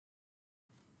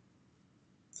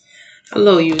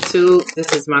Hello YouTube,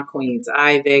 this is my Queen's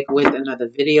Eye back with another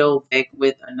video, back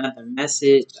with another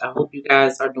message. I hope you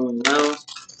guys are doing well.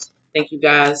 Thank you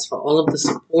guys for all of the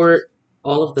support,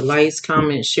 all of the likes,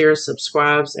 comments, shares,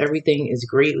 subscribes. Everything is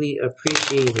greatly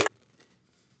appreciated.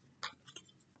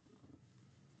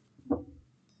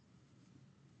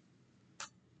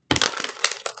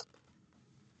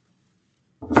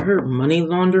 I heard money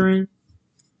laundering.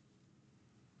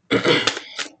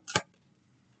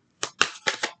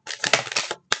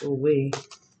 Oh wait,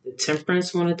 the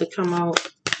Temperance wanted to come out.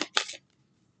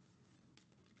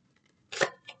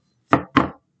 Let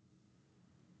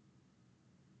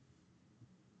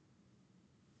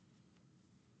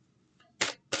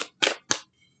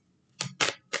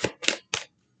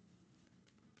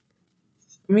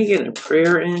me get a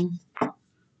prayer in.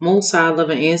 Most high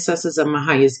loving ancestors of my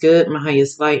highest good, my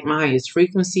highest light, my highest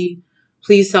frequency,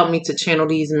 please help me to channel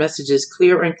these messages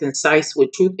clear and concise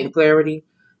with truth and clarity.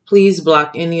 Please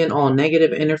block any and all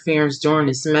negative interference during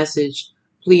this message.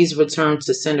 Please return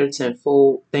to sender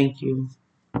tenfold. Thank you.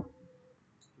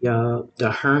 Yeah,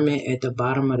 the Hermit at the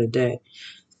bottom of the deck.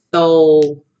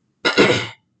 So,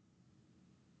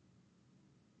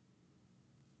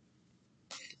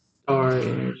 Star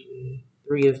Energy,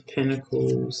 Three of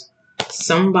Pentacles.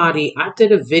 Somebody, I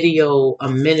did a video a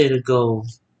minute ago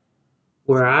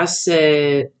where I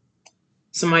said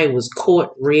somebody was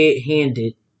caught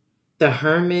red-handed. The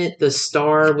Hermit, the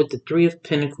Star with the Three of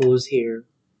Pentacles here.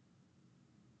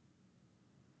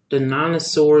 The Nine of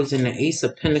Swords and the Ace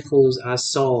of Pentacles I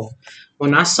saw.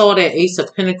 When I saw that Ace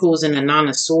of Pentacles and the Nine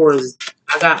of Swords,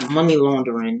 I got money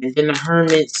laundering. And then the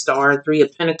Hermit, Star, Three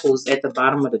of Pentacles at the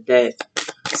bottom of the deck.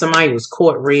 Somebody was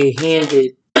caught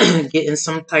red-handed getting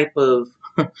some type of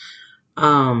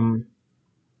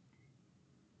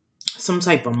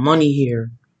money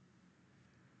here.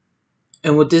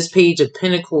 And with this Page of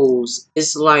Pentacles,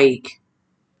 it's like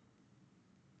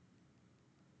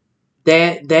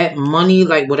that money,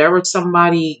 like whatever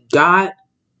somebody got,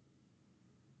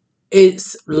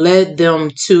 it's led them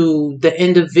to the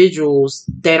individuals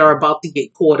that are about to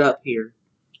get caught up here.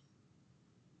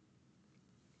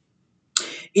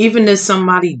 Even if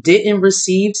somebody didn't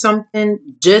receive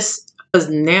something, just because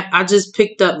now I just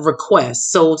picked up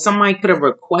requests. So somebody could have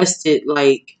requested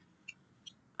like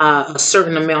a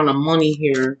certain amount of money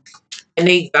here and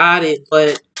they got it,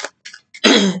 but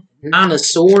Nine of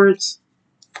Swords,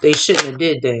 they shouldn't have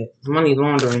did that. Money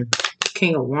laundering.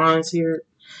 King of Wands here.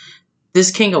 This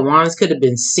King of Wands could have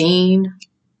been seen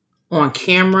on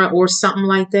camera or something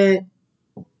like that.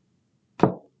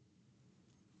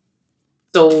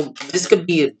 So this could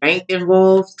be a bank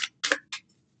involved.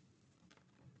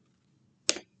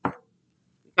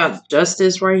 Got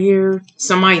Justice right here.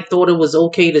 Somebody thought it was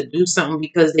okay to do something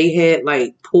because they had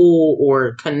like pull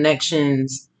or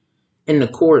connections in the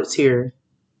courts here.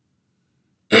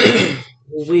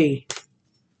 We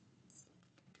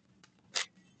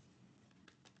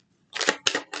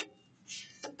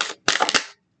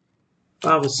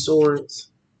Five of Swords.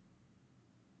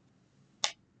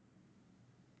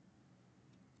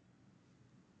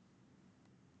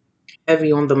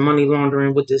 Heavy on the money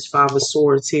laundering with this Five of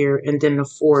Swords here. And then the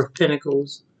Four of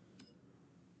Pentacles.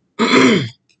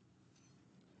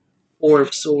 Four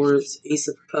of Swords. Ace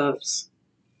of Cups.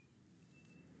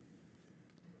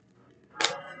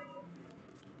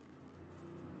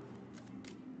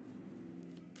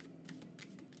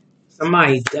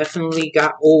 Somebody definitely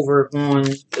got over on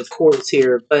the courts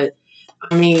here. But,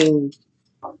 I mean,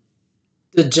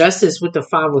 the Justice with the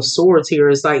Five of Swords here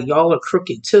is like, y'all are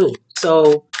crooked too.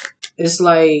 So, it's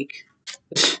like...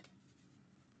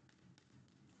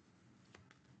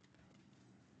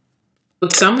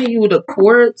 With some of you, the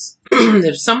courts,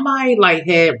 if somebody like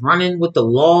had running with the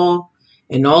law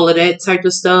and all of that type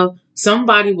of stuff,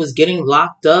 somebody was getting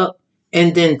locked up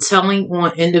and then telling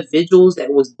on individuals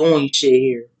that was doing shit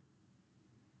here.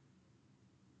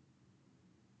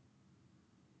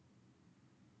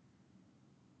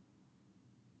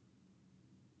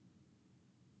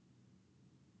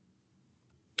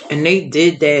 And they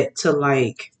did that to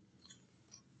like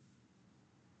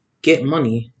get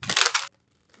money.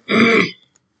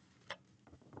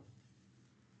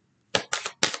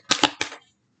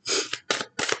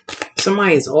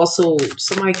 Somebody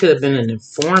could have been an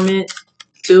informant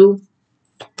too.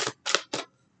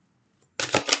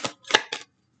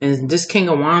 And this King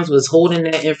of Wands was holding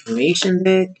that information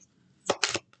back.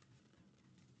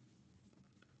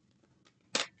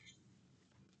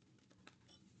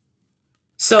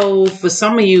 So for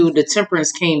some of you, the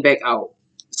Temperance came back out.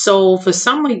 So for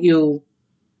some of you,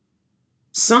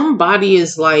 somebody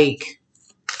is like,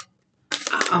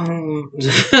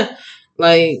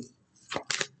 like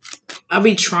I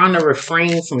be trying to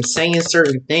refrain from saying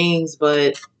certain things,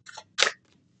 but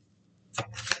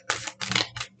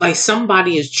like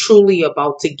somebody is truly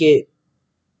about to get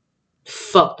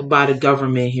fucked by the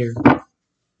government here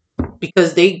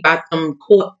because they got them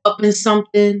caught up in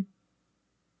something.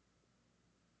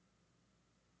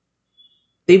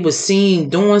 They was seen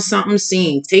doing something,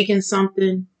 seen taking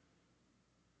something.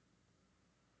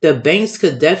 The banks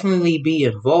could definitely be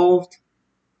involved.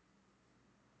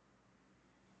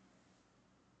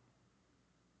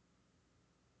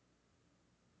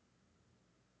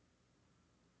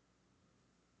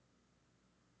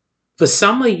 For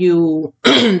some of you,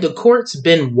 the court's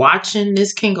been watching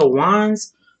this King of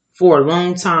Wands for a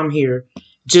long time here,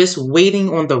 just waiting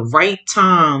on the right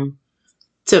time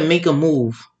to make a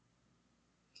move.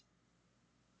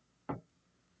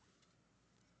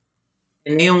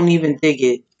 And they don't even dig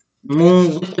it.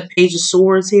 Moon with the Page of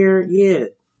Swords here, yeah.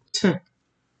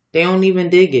 They don't even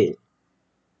dig it.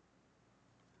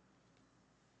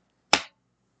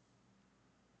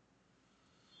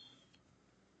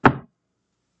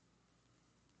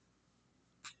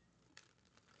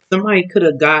 Somebody could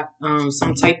have got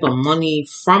some type of money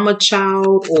from a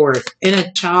child or in a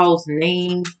child's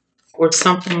name or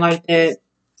something like that.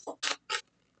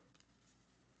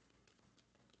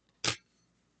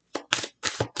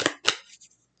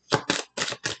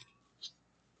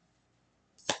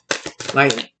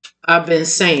 Like I've been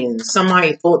saying,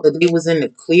 somebody thought that they was in the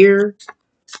clear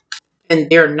and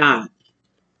they're not.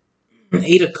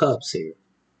 Eight of Cups here.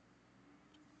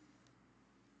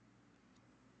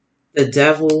 The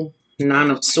Devil,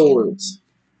 Nine of Swords,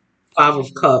 Five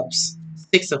of Cups,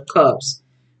 Six of Cups.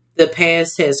 The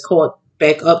past has caught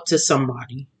back up to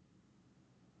somebody.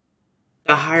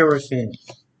 The Hierophant.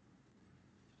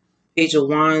 Page of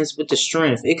Wands with the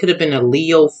Strength. It could have been a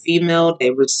Leo female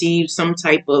that received some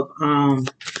type of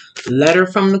letter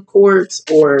from the courts,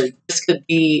 or this could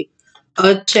be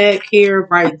a check here,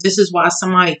 right? This is why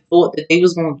somebody thought that they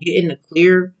was going to get in the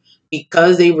clear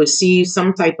because they received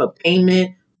some type of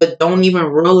payment, but don't even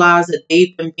realize that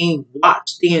they've been being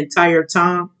watched the entire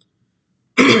time.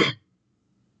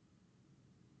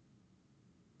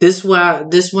 This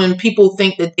when people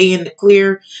think that they in the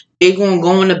clear, they gonna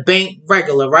go in the bank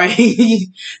regular, right?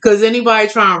 Because anybody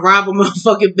trying to rob a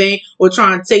motherfucking bank or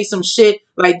trying to take some shit,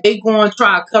 like they going to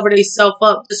try to cover themselves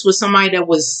up. This was somebody that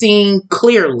was seeing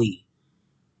clearly.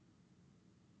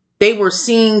 They were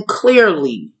seeing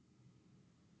clearly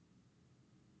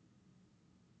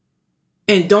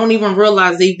and don't even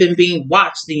realize they've been being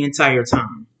watched the entire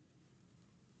time.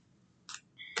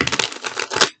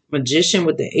 Magician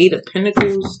with the Eight of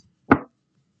Pentacles.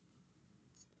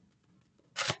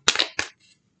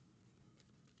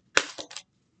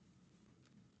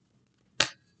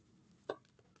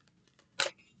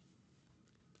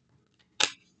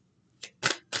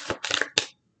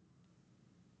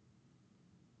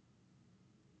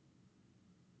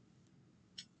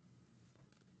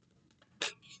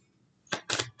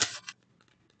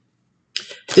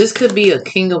 This could be a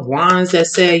King of Wands that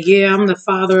said, yeah, I'm the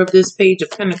father of this Page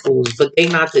of Pentacles, but they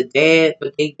not the dad,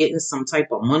 but they getting some type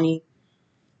of money.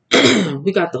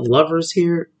 We got the Lovers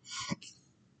here.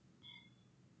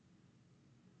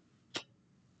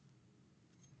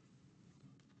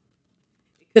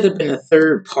 It could have been a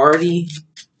third party,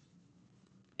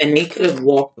 and they could have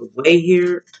walked away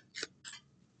here.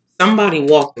 Somebody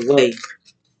walked away.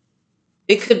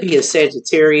 It could be a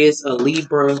Sagittarius, a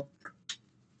Libra,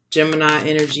 Gemini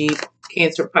energy,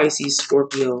 Cancer, Pisces,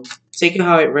 Scorpio. Take it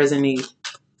how it resonates.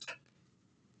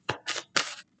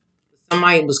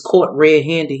 Somebody was caught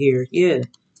red-handed here. Yeah.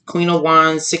 Queen of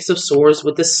Wands, Six of Swords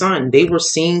with the Sun. They were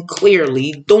seen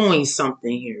clearly doing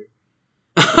something here.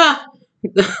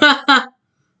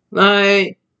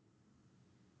 Like,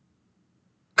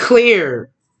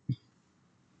 clear.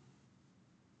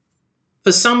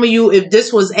 For some of you, if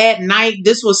this was at night,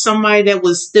 this was somebody that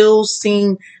was still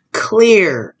seen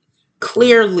clearly.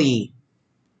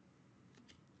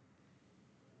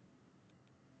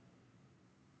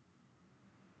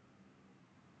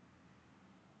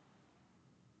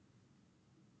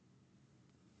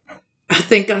 I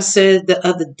think I said the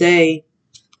other day,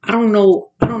 I don't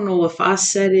know if I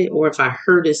said it or if I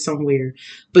heard it somewhere,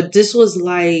 but this was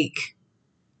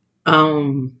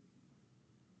um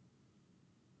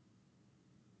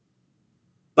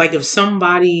like if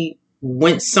somebody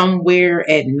went somewhere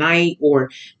at night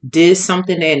or did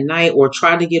something at night or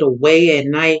tried to get away at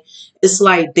night, it's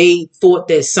like they thought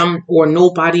that some or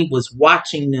nobody was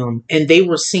watching them and they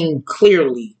were seen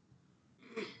clearly.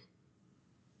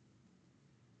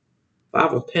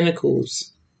 Five of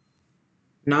Pentacles,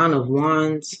 Nine of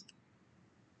Wands,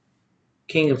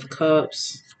 King of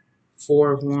Cups,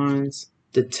 Four of Wands,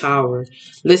 the Tower.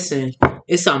 Listen,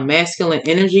 it's a masculine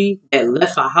energy that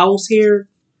left a house here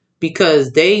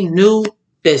because they knew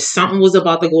that something was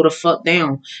about to go the fuck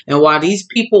down. And while these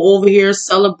people over here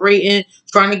celebrating,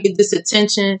 trying to get this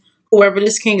attention, whoever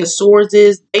this King of Swords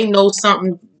is, they know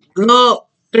something. Look,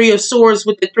 Three of Swords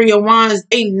with the Three of Wands,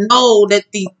 they know that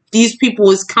these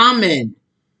people is coming.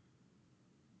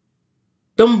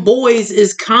 Them boys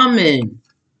is coming.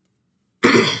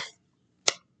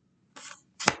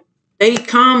 They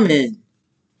coming.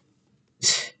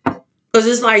 Because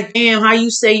it's like, damn, how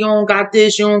you say you don't got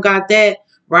this, you don't got that,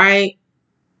 right?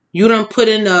 You done put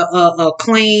in a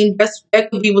claim.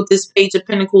 That could be what this Page of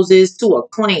Pentacles is too, a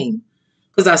claim.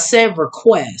 Because I said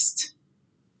request.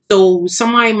 So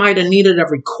somebody might have needed a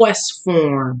request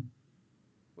form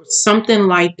or something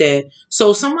like that.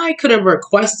 So somebody could have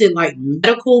requested like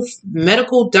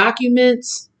medical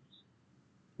documents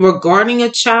regarding a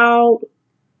child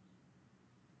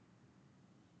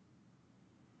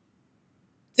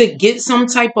to get some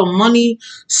type of money.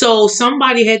 So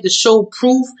somebody had to show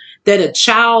proof that a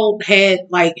child had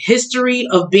like history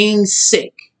of being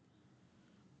sick.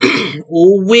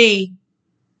 Oh,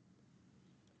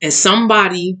 and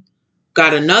somebody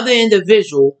got another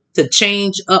individual to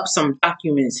change up some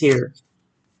documents here.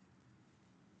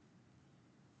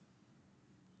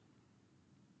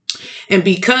 And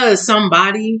because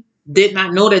somebody did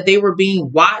not know that they were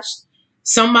being watched,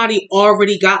 somebody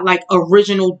already got like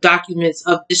original documents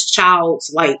of this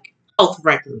child's like health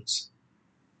records.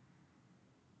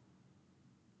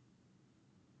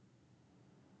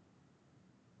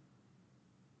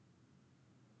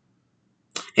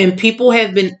 And people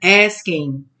have been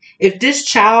asking if this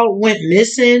child went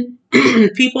missing.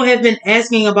 People have been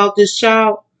asking about this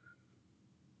child.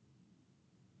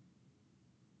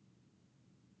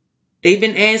 They've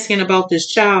been asking about this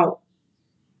child.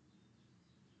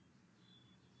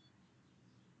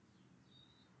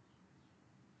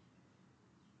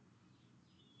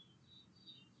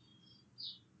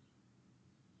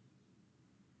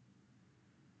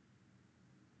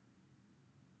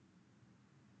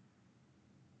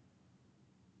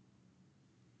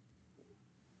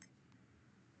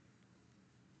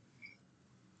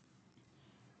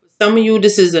 Some of you,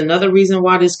 this is another reason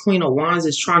why this Queen of Wands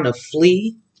is trying to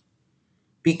flee.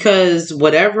 Because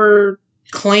whatever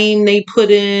claim they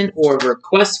put in or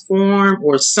request form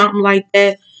or something like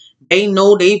that, they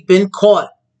know they've been caught.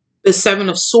 The Seven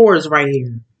of Swords right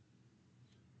here.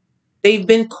 They've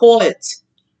been caught.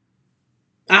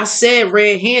 I said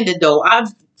red-handed though. I've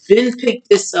been picked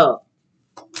this up.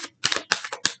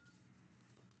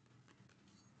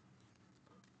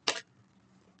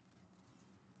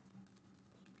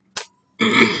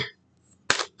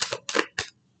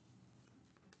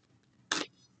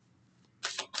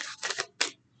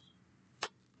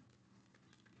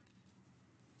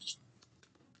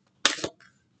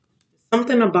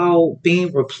 Something about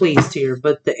being replaced here,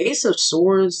 but the Ace of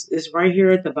Swords is right here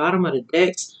at the bottom of the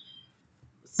decks.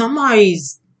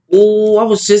 Somebody's, oh, I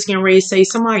was just getting ready to say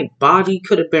somebody's body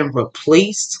could have been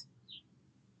replaced.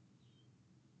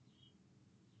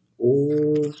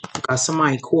 Oh, got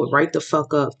somebody caught right the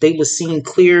fuck up. They was seen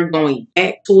clear going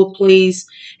back to a place.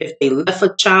 If they left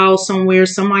a child somewhere,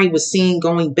 somebody was seen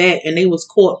going back and they was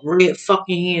caught red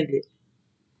fucking handed.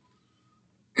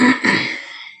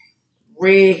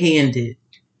 Red handed.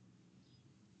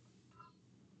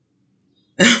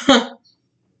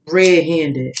 Red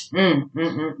handed.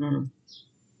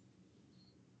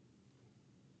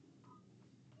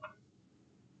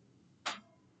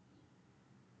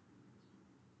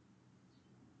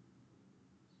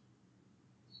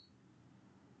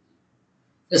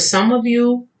 For some of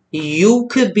you, you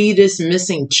could be this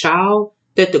missing child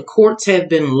that the courts have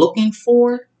been looking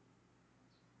for.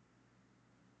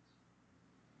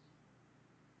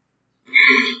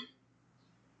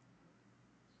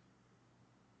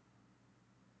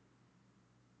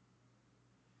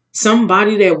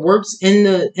 Somebody that works in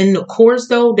the courts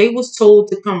though, they was told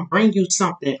to come bring you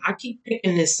something. I keep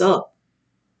picking this up.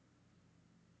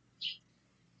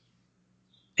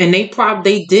 And they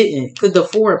didn't. Because the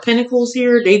Four of Pentacles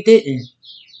here, they didn't.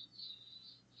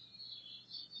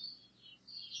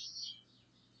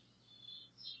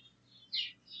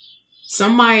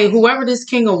 Somebody, whoever this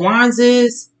King of Wands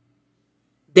is,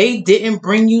 they didn't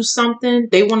bring you something.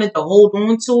 They wanted to hold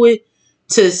on to it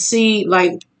to see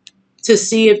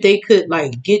if they could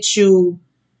like get you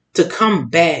to come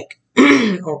back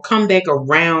or come back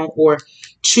around or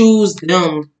choose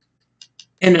them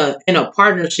in a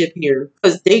partnership here.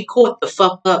 Because they caught the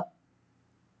fuck up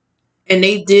and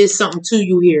they did something to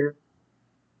you here.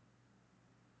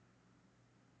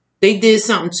 They did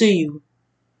something to you.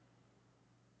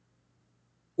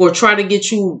 or try to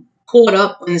get you caught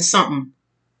up in something,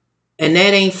 and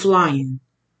that ain't flying.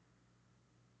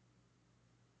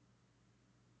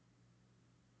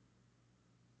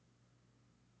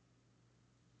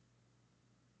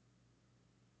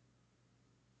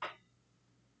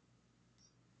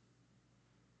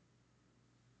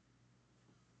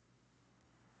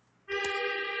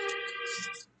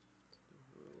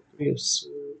 Yes.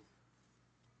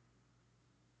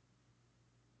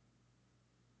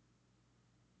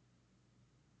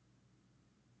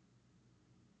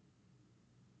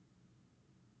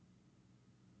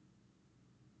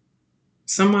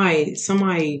 Somebody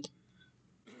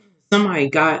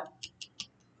got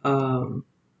um,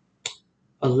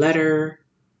 a letter,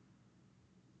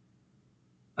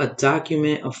 a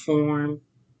document, a form.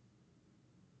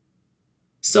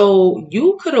 So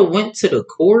you could have went to the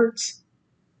courts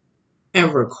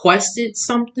and requested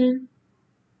something.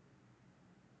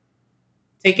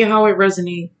 Take it how it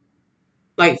resonates.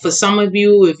 Like for some of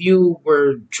you, if you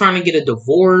were trying to get a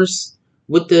divorce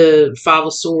with the Five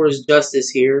of Swords Justice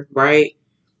here, right?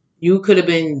 You could have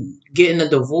been getting a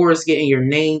divorce, getting your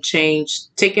name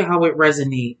changed. Take it how it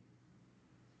resonates.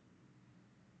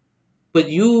 But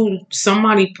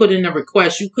somebody put in a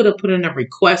request. You could have put in a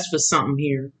request for something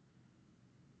here.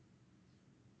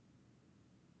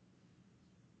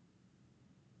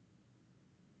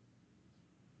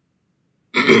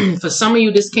 For some of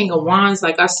you, this King of Wands,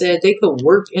 like I said, they could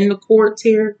work in the courts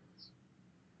here.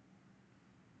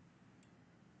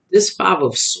 This Five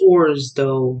of Swords,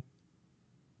 though,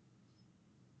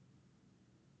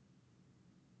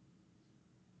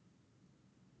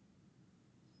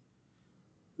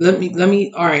 let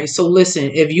me all right, so listen,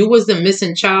 if you was the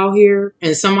missing child here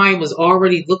and somebody was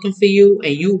already looking for you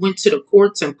and you went to the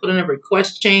courts and put in a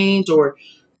request change or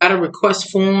got a request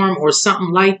form or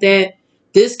something like that,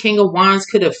 this King of Wands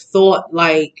could have thought,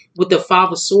 like with the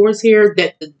Five of Swords here,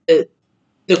 that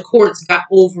the courts got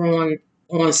over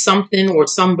on something or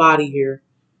somebody here,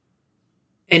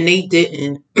 and they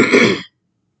didn't.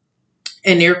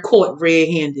 And they're caught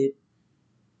red-handed.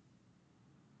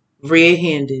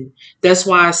 That's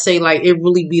why I say, like, it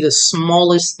really be the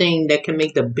smallest thing that can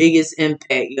make the biggest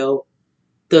impact, yo.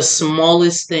 The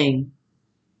smallest thing.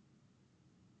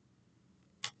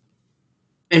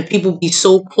 And people be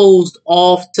so closed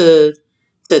off to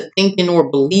thinking or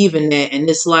believing that, and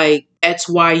it's like that's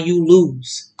why you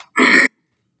lose.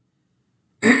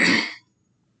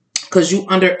 Because you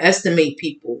underestimate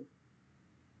people.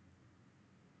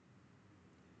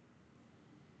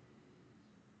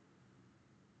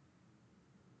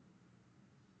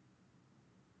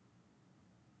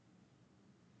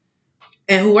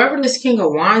 And whoever this King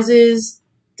of Wands is,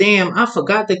 damn, I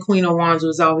forgot the Queen of Wands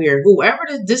was out here. Whoever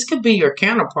this could be your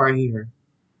counterpart here.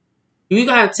 You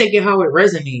gotta take it how it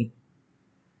resonates.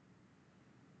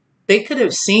 They could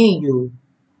have seen you,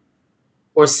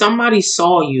 or somebody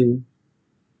saw you.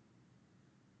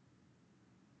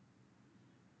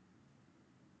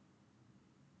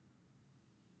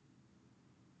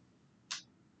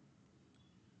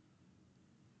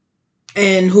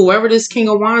 And whoever this King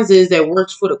of Wands is that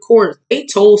works for the court, they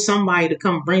told somebody to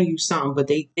come bring you something, but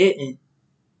they didn't.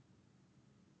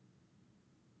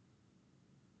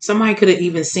 Somebody could have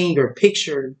even seen your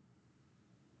picture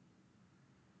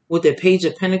with the Page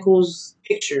of Pentacles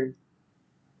picture.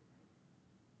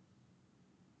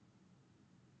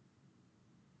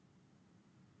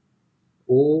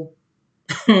 Oh,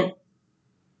 I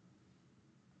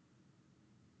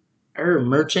heard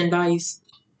merchandise.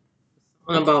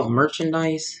 Something about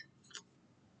merchandise.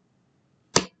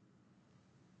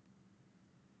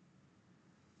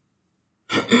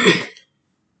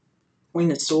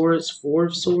 Queen of Swords, Four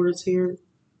of Swords here.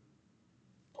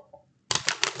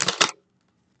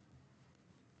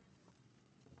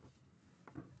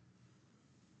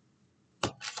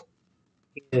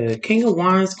 Yeah, King of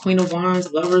Wands, Queen of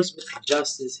Wands, Lovers with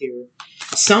Justice here.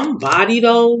 Somebody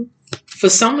though, for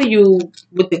some of you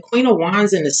with the Queen of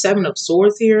Wands and the Seven of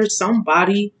Swords here,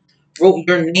 somebody wrote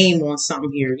your name on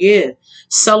something here. Yeah,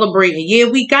 celebrating. Yeah,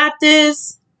 we got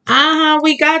this.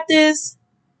 We got this.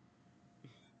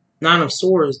 Nine of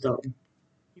Swords though.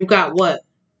 You got what?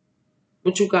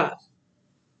 What you got?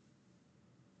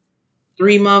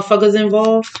 Three motherfuckers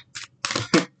involved.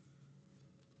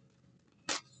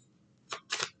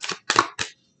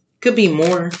 Could be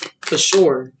more for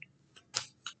sure.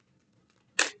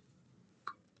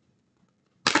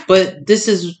 But this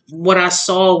is what I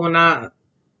saw when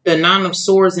the Nine of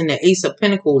Swords and the Ace of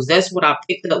Pentacles. That's what I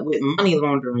picked up with money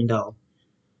laundering, though.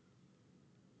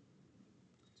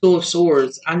 Two of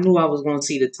Swords. I knew I was going to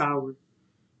see the Tower.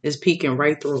 It's peeking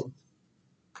right through.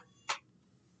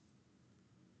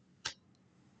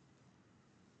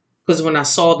 Because when I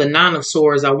saw the Nine of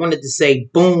Swords, I wanted to say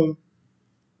boom,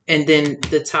 and then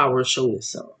the Tower showed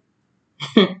itself.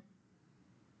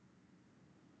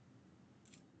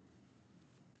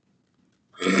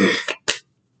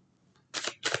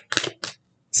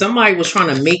 Somebody was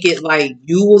trying to make it like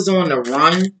you was on the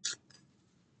run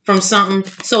from something.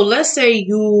 So let's say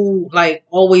you like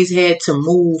always had to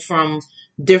move from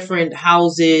different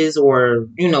houses or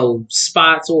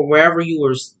spots or wherever you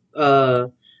were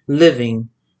living,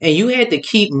 and you had to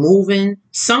keep moving.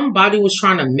 Somebody was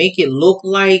trying to make it look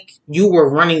like you were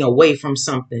running away from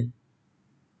something.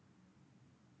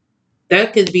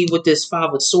 That could be what this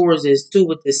Five of Swords is too,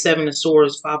 with the Seven of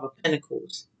Swords, Five of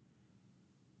Pentacles.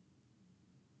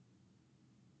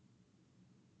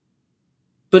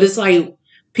 But it's like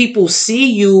people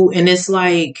see you and it's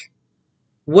like,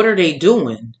 what are they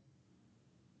doing?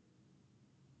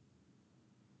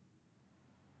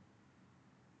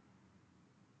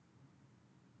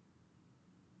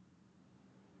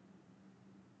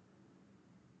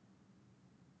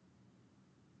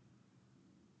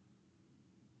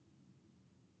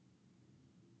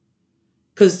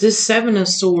 Because this Seven of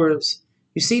Swords,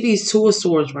 you see these Two of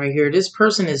Swords right here. This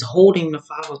person is holding the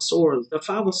Five of Swords. The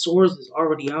Five of Swords is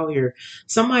already out here.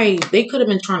 Somebody, they could have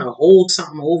been trying to hold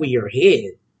something over your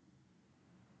head.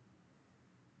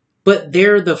 But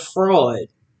they're the fraud.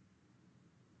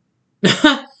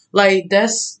 Like,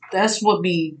 that's what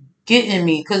be getting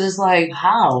me. Because it's like,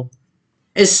 how?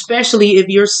 Especially if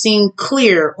you're seen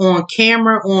clear on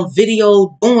camera, on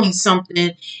video, doing something,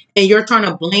 and you're trying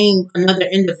to blame another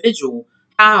individual.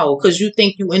 How? Because you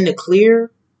think you in the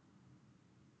clear?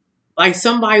 Like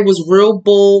somebody was real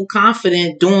bold,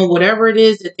 confident, doing whatever it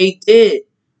is that they did.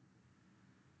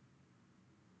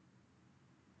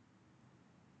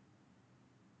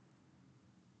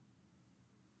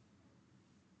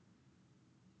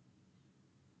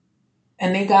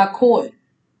 And they got caught.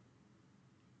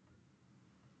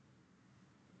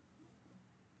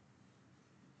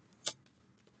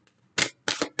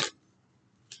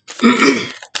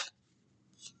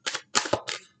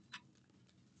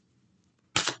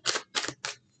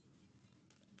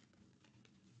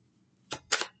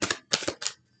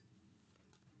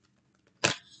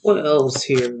 What else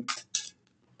here?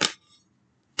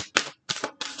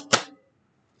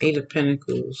 Eight of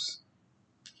Pentacles.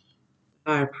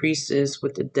 High Priestess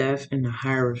with the Death and the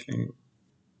Hierophant.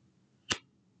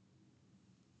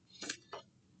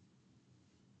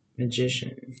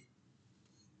 Magician.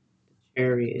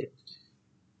 Chariot.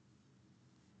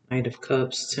 Knight of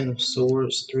Cups. Ten of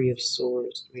Swords. Three of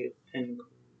Swords. Three of Pentacles.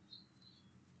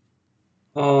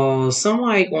 Oh,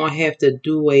 somebody gonna have to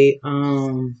do a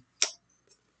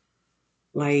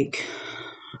like,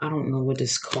 I don't know what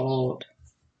it's called.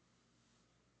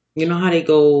 You know how they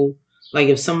go, like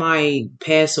if somebody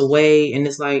pass away and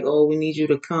it's like, oh, we need you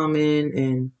to come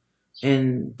in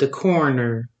and the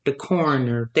coroner,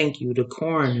 thank you, the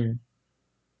coroner.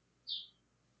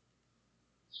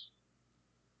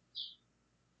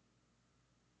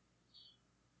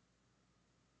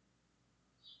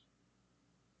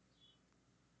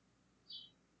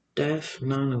 Death,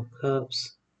 Nine of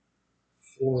Cups,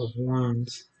 Four of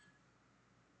Wands.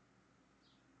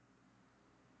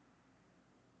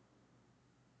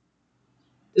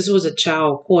 This was a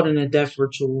child caught in a death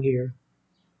ritual here.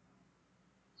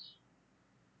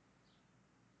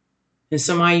 And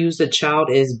somebody used the child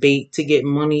as bait to get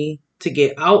money, to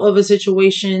get out of a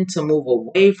situation, to move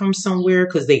away from somewhere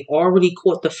because they already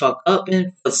caught the fuck up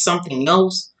in for something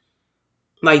else.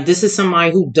 Like this is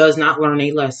somebody who does not learn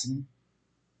a lesson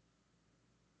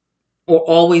or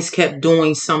always kept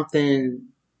doing something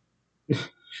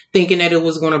thinking that it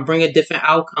was going to bring a different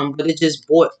outcome, but it just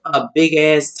bought a big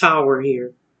ass tower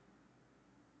here.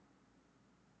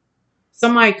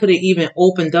 Somebody could have even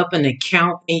opened up an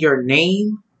account in your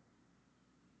name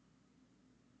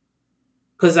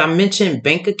because I mentioned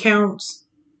bank accounts.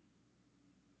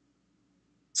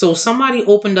 So somebody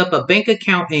opened up a bank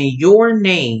account in your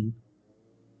name,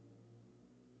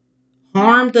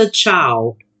 harmed a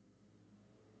child,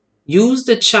 used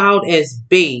the child as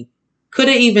bait, could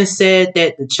have even said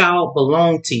that the child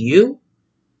belonged to you.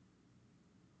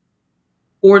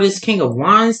 Or this King of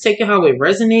Wands, take it how it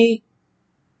resonates.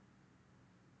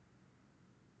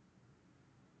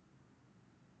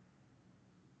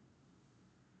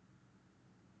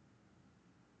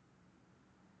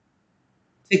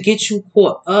 To get you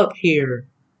caught up here.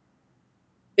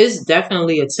 It's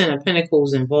definitely a Ten of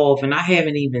Pentacles involved, and I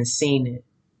haven't even seen it.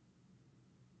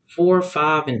 4,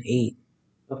 5, and 8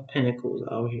 of Pentacles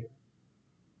out here.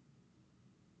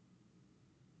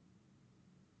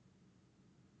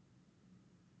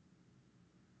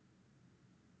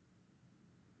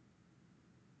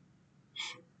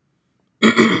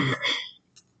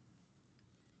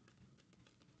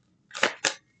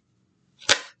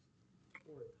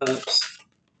 Cups.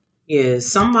 Yeah,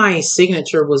 somebody's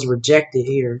signature was rejected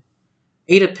here.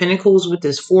 Eight of Pentacles with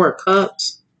this Four of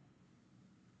Cups.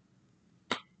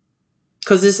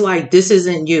 Because it's like, this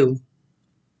isn't you.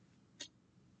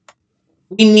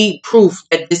 We need proof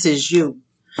that this is you.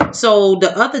 So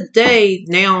the other day,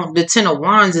 now the Ten of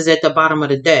Wands is at the bottom of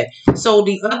the deck. So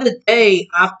the other day,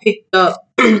 I picked up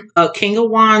a King of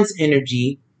Wands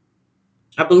energy.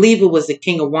 I believe it was the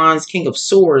King of Wands, King of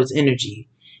Swords energy.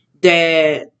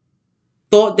 That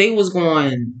thought they was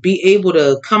going to be able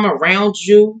to come around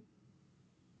you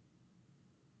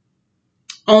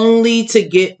only to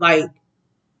get like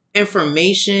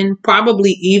information,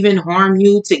 probably even harm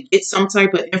you to get some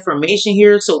type of information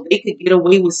here so they could get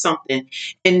away with something.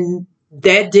 And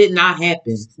that did not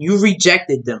happen. You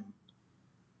rejected them.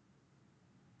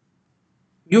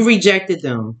 You rejected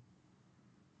them.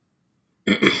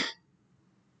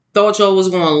 Thought y'all was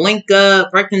going to link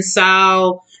up,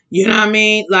 reconcile, you know what I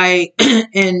mean? Like,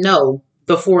 and no,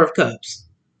 the Four of Cups.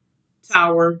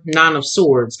 Tower, Nine of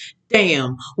Swords.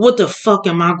 Damn, what the fuck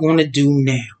am I going to do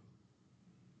now?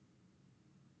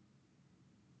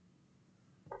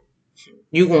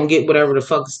 You're going to get whatever the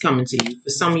fuck is coming to you. For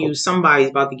some of you,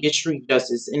 somebody's about to get street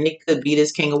justice. And it could be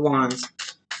this King of Wands.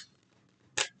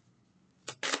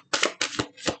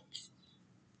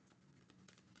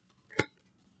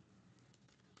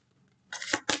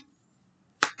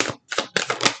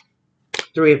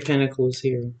 Three of Pentacles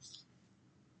here.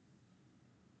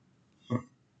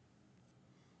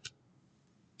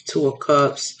 Two of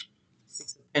Cups.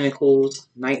 Six of Pentacles.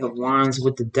 Knight of Wands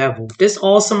with the Devil. This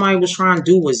all somebody was trying to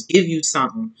do was give you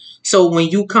something. So when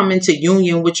you come into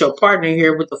union with your partner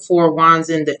here with the Four of Wands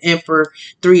and the Emperor,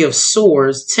 Three of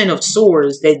Swords, Ten of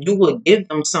Swords, that you would give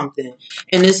them something.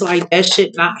 And it's like that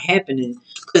shit not happening.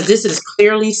 Because this is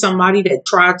clearly somebody that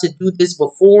tried to do this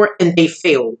before and they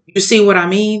failed. You see what I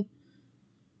mean?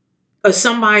 Because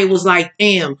somebody was like,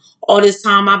 damn, all this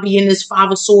time I be in this Five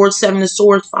of Swords, Seven of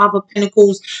Swords, Five of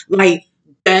Pentacles, like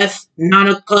Death, Nine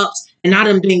of Cups, and I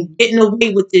done been getting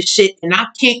away with this shit, and I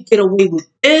can't get away with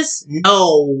this?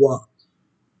 No.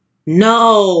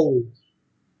 No.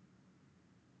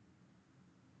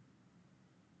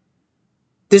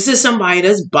 This is somebody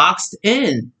that's boxed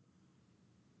in.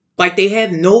 Like they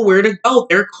have nowhere to go.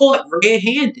 They're caught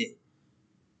red-handed.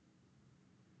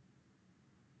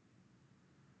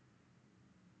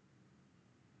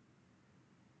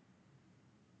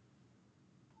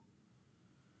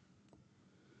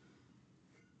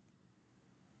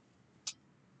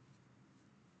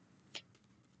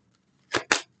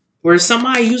 Where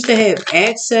somebody used to have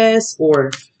access or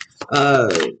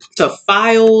to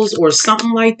files or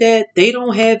something like that, they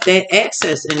don't have that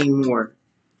access anymore.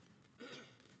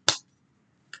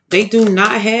 They do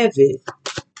not have it.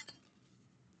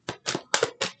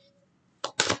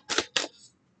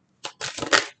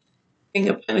 King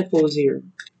of Pentacles here.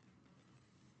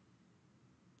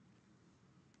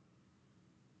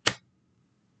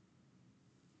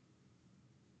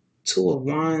 Two of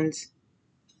Wands.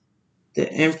 The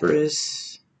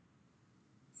Empress.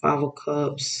 Five of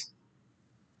Cups.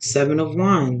 Seven of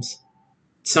Wands.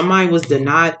 Somebody was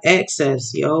denied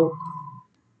access, yo.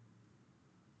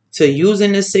 To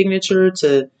using the signature,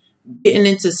 to getting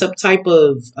into some type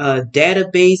of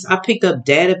database. I picked up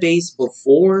database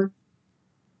before.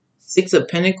 Six of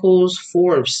Pentacles,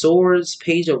 Four of Swords,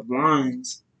 Page of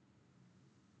Wands.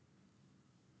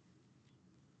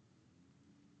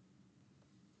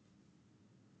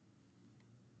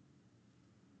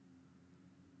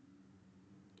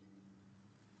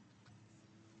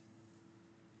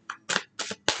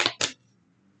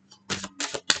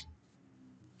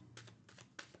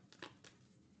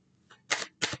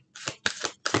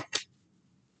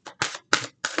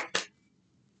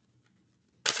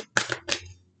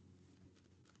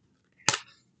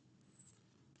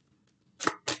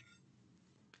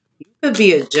 Could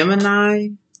be a Gemini,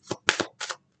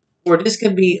 or this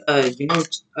could be a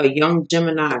young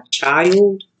Gemini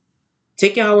child.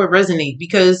 Take it how it resonates,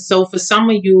 because so for some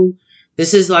of you,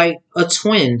 this is like a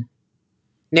twin.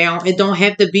 Now it don't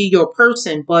have to be your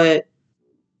person, but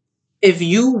if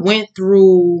you went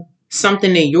through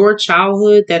something in your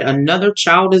childhood that another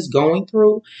child is going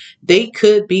through, they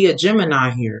could be a Gemini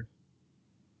here.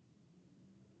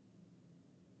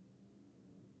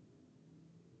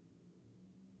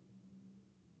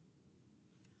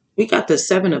 We got the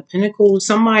Seven of Pentacles.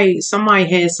 Somebody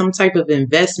has some type of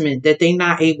investment that they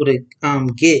not able to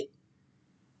get.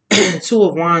 Two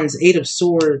of Wands, Eight of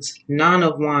Swords, Nine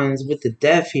of Wands with the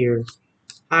Death here.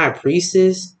 High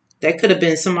Priestess. That could have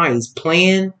been somebody's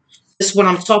plan. This is what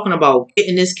I'm talking about.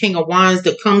 Getting this King of Wands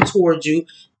to come towards you,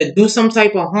 to do some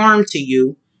type of harm to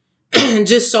you.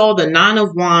 just saw the Nine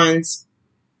of Wands,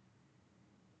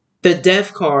 the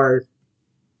Death card,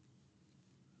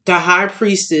 the High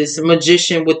Priestess,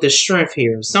 Magician with the Strength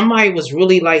here. Somebody was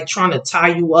really like trying to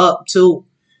tie you up too.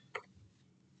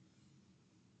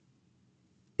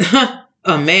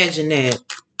 Imagine that.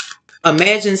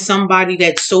 Imagine somebody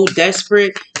that's so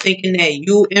desperate, thinking that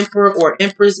you, Emperor or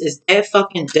Empress, is that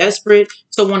fucking desperate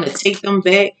to want to take them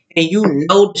back, and you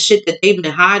know the shit that they've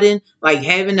been hiding, like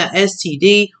having an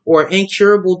STD or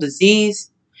incurable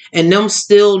disease, and them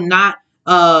still not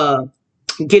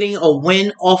getting a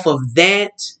win off of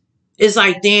that. It's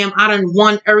like, damn, I done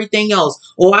won everything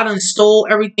else, or I done stole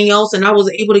everything else, and I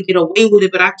was able to get away with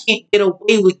it, but I can't get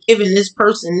away with giving this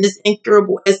person this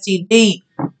incurable STD.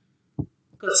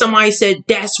 Because somebody said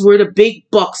that's where the big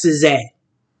bucks is at.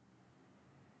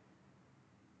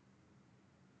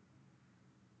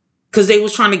 Because they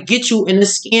was trying to get you in a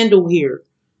scandal here.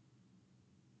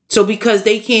 So because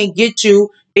they can't get you,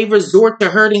 they resort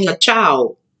to hurting a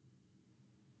child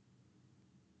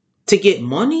to get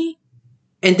money.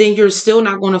 And then you're still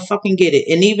not going to fucking get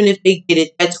it. And even if they get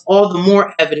it, that's all the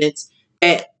more evidence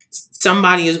that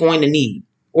somebody is going to need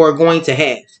or going to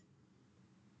have.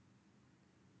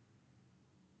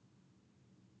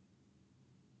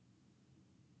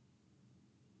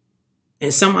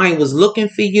 And somebody was looking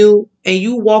for you and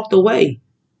you walked away.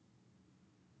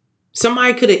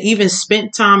 Somebody could have even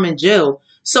spent time in jail.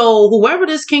 So whoever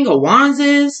this King of Wands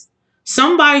is,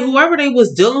 somebody, whoever they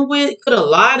was dealing with, could have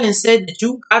lied and said that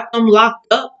you got them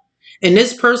locked up. And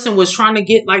this person was trying to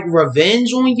get like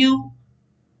revenge on you.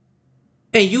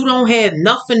 And you don't have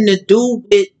nothing to do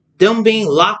with them being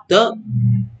locked up.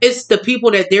 It's the people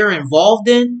that they're involved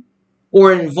in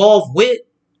or involved with.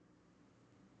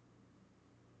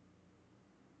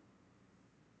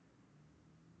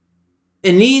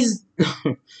 And these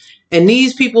and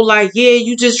these people like, yeah,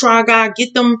 you just try to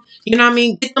get them, you know what I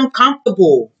mean? Get them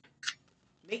comfortable.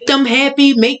 Make them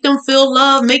happy, make them feel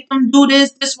love, make them do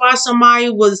this. This is why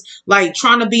somebody was like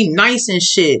trying to be nice and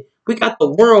shit. We got the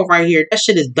world right here. That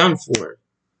shit is done for.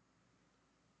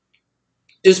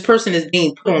 This person is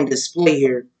being put on display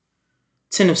here.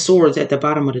 Ten of Swords at the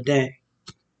bottom of the deck.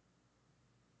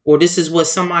 Or this is what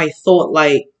somebody thought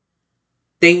like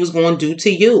they was going to do to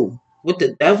you. With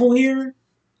the Devil here.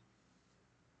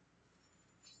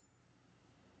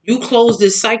 You closed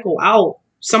this cycle out.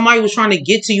 Somebody was trying to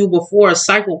get to you before a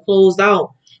cycle closed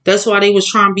out. That's why they was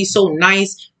trying to be so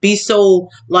nice, be so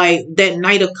like that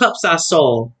Knight of Cups I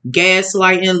saw.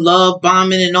 Gaslighting, love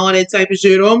bombing, and all that type of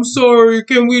shit. I'm sorry,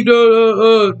 can we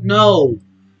do No.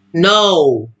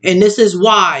 No. And this is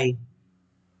why.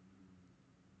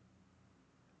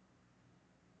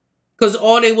 Because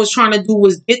all they was trying to do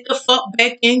was get the fuck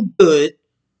back in good.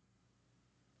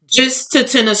 Just to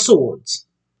Ten of Swords.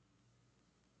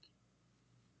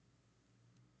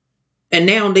 And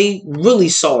now they really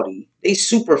salty. They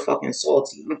super fucking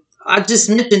salty. I just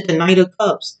mentioned the Knight of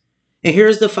Cups. And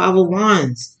here's the Five of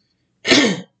Wands.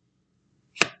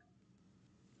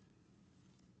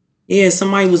 Yeah,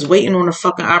 somebody was waiting on a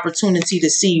fucking opportunity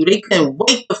to see you. They couldn't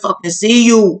wait to fucking see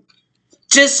you.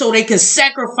 Just so they can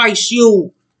sacrifice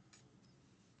you.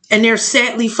 And they're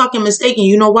sadly fucking mistaken.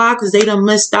 You know why? Because they done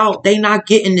missed out. They not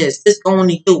getting this. This going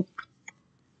to you.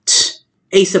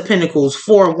 Ace of Pentacles,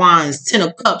 Four of Wands, Ten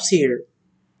of Cups here.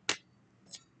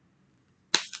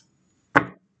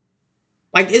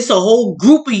 Like, it's a whole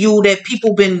group of you that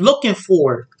people been looking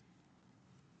for.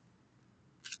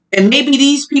 And maybe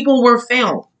these people were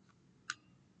found.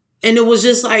 And it was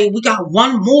just like, we got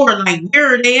one more. Like,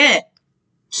 where are they at?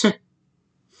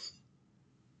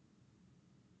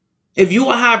 If you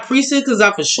a High Priestess, because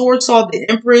I for sure saw the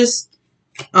Empress.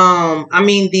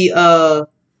 The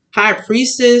High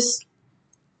Priestess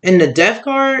and the Death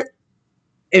card.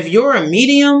 If you're a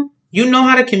medium, you know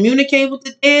how to communicate with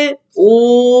the dead.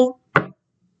 Oh,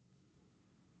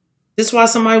 this is why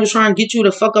somebody was trying to get you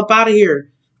the fuck up out of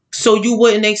here. So you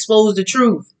wouldn't expose the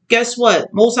truth. Guess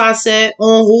what? Most High said,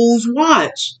 on whose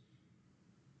watch?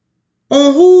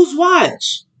 On whose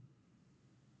watch?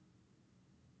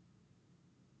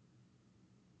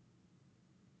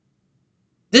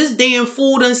 This damn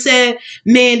fool done said,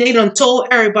 man, they done told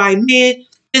everybody, man,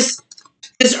 this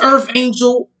earth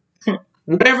angel,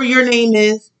 whatever your name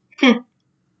is,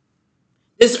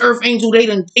 this earth angel, they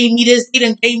done gave me this, they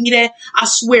done gave me that. I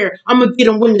swear, I'm going to get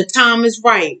them when the time is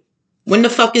right. When the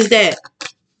fuck is that?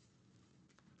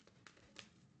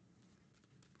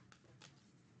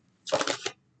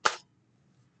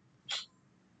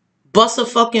 Bust a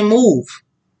fucking move.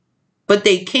 But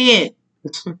they can't.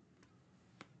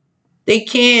 They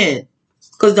can't.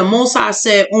 Because the Most High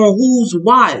said, on whose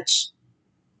watch?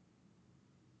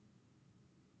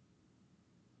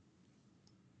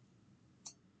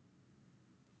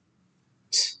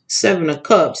 Seven of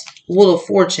Cups, Wheel of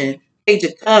Fortune, Page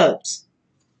of Cups.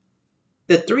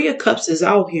 The Three of Cups is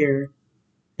out here.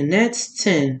 And that's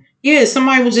 10. Yeah,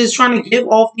 somebody was just trying to give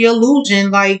off the illusion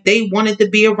like they wanted to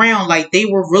be around, like they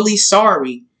were really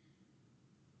sorry.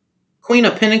 Queen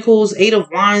of Pentacles, Eight of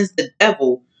Wands, the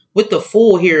Devil with the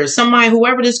Fool here. Somebody,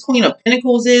 whoever this Queen of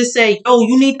Pentacles is, say, yo,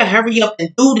 you need to hurry up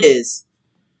and do this.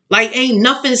 Like, ain't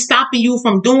nothing stopping you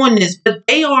from doing this. But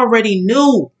they already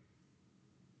knew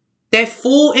that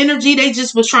full energy. They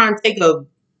just was trying to take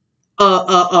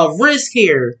a risk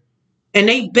here. And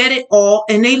they bet it all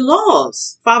and they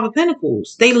lost. Five of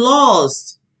Pentacles. They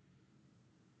lost.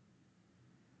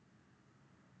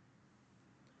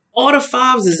 All the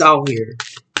fives is out here.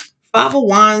 Five of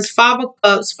Wands, Five of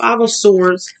Cups, Five of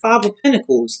Swords, Five of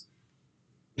Pentacles.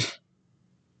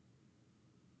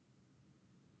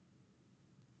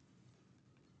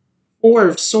 Four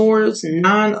of Swords,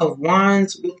 Nine of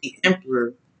Wands with the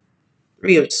Emperor.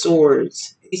 Three of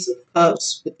Swords, Ace of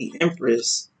Cups with the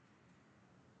Empress.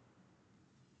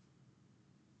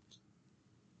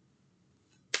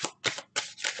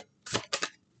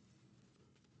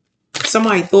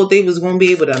 Somebody thought they was going to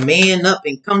be able to man up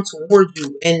and come towards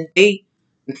you. And they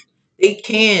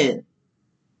can.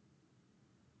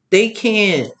 They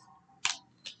can.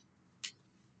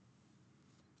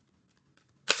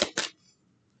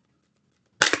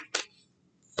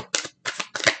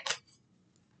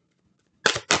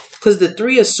 Because the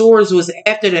Three of Swords was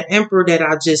after the Emperor that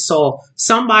I just saw.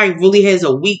 Somebody really has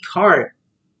a weak heart.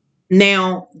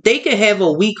 Now, they could have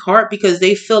a weak heart because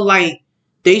they feel like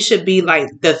they should be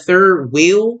like the third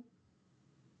wheel.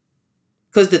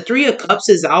 Because the Three of Cups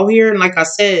is out here. And like I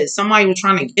said, somebody was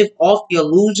trying to give off the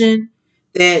illusion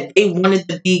that they wanted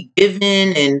to be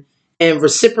given and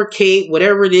reciprocate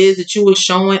whatever it is that you were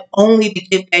showing only to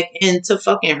get back in to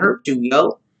fucking hurt you,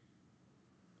 yo.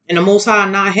 And the Most High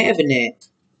not having that.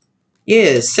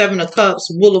 Yeah, Seven of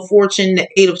Cups, Wheel of Fortune, the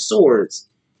Eight of Swords.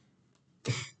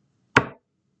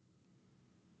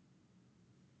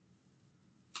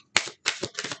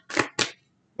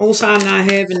 Most High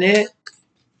not having that.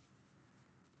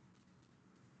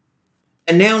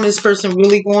 And now this person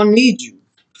really gonna need you.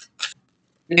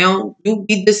 Now you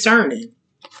be discerning.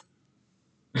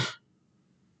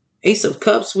 Ace of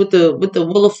Cups with the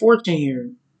Wheel of Fortune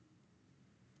here.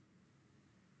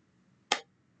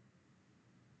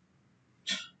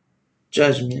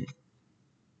 Judgment.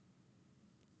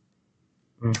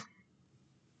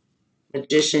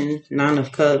 Magician, Nine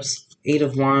of Cups, Eight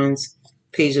of Wands,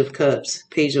 Page of Cups,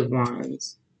 Page of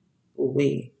Wands.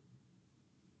 We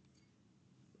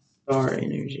Star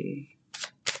energy.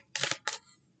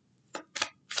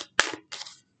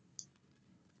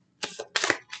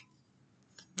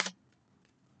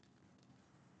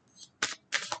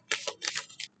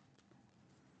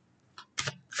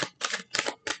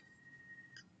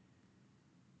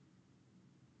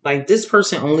 Like this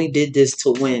person only did this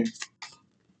to win.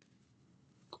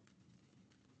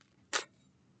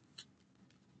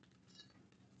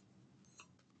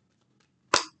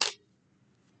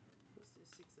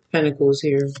 Pentacles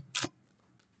here.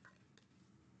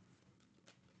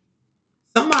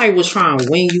 Somebody was trying to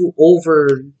win you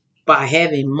over by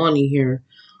having money here.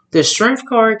 The Strength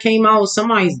card came out.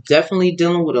 Somebody's definitely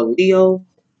dealing with a Leo.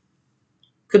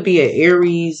 Could be an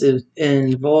Aries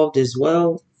involved as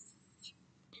well.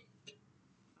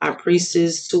 High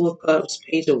Priestess, Two of Cups,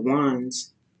 Page of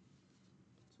Wands,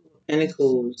 Two of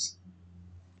Pentacles,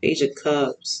 Page of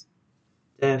Cups,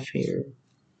 Death here.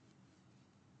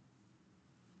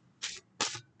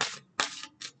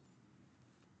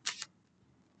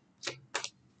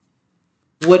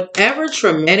 Whatever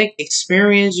traumatic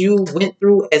experience you went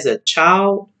through as a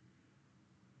child,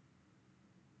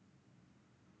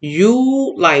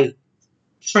 you like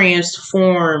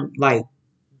transformed like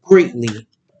greatly.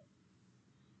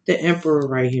 The Emperor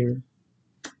right here.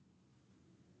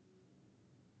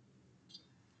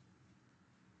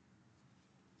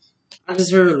 I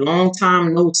just heard long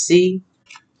time no see.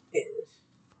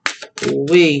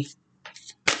 We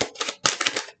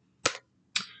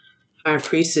High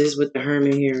Priestess with the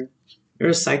Hermit here. You're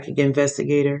a psychic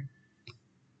investigator.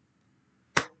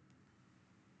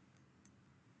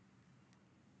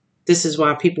 This is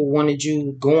why people wanted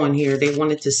you going here. They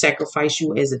wanted to sacrifice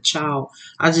you as a child.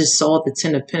 I just saw the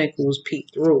Ten of Pentacles peek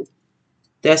through.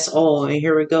 That's all. And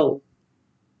here we go.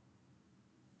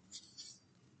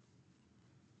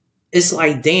 It's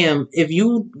like, damn, if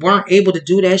you weren't able to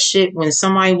do that shit when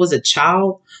somebody was a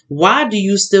child, why do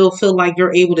you still feel like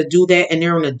you're able to do that and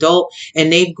they're an adult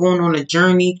and they've gone on a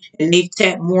journey and they've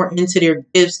tapped more into their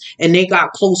gifts and they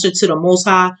got closer to the Most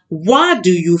High? Why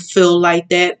do you feel like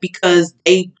that? Because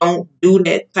they don't do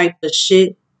that type of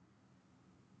shit.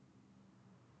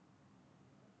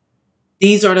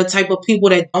 These are the type of people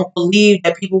that don't believe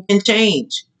that people can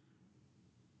change.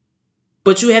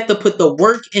 But you have to put the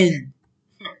work in.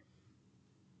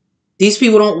 These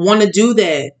people don't want to do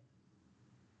that.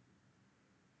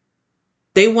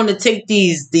 They want to take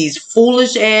these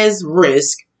foolish ass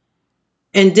risks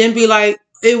and then be like,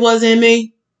 it wasn't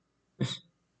me.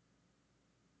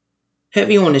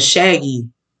 Heavy on the shaggy.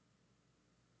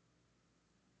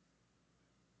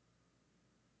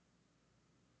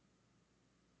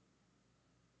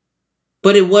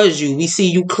 But it was you. We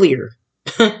see you clear.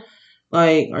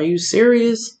 Like, are you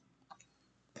serious?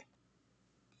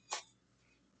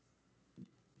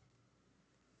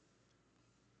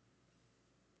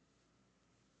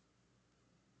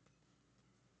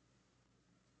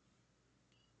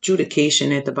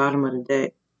 Adjudication at the bottom of the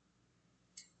deck.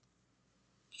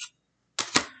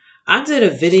 I did a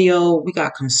video. We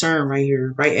got concern right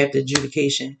here, right after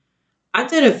adjudication. I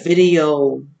did a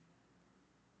video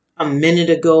a minute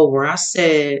ago where I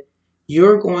said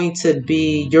you're going to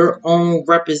be your own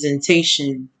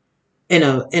representation in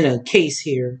a case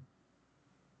here.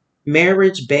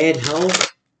 Marriage, bad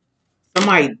health.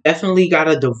 Somebody definitely got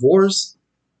a divorce.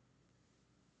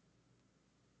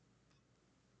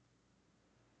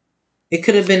 It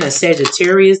could have been a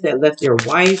Sagittarius that left their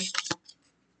wife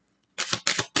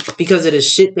because of the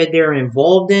shit that they're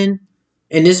involved in.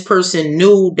 And this person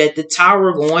knew that the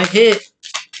tower going to hit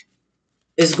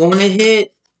is going to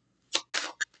hit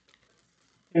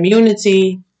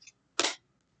community.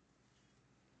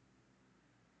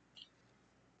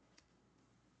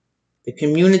 The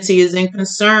community is in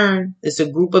concern. It's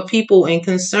a group of people in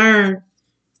concern.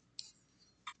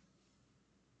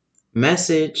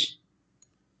 Message.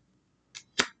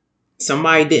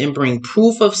 Somebody didn't bring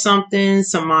proof of something.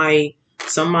 Somebody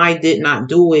did not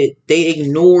do it. They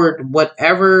ignored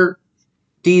whatever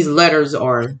these letters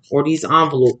are or these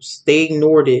envelopes. They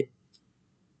ignored it.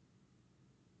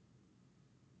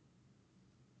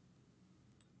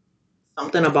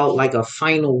 Something about like a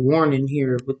final warning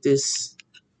here with this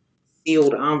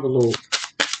sealed envelope.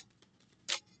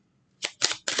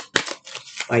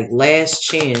 Like last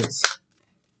chance.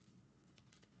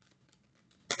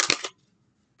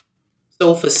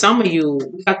 So for some of you,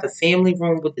 we got the family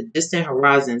room with the distant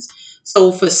horizons.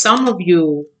 So for some of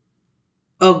you,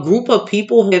 a group of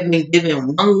people have been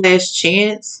given one last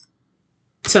chance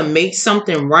to make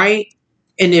something right.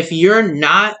 And if you're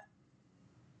not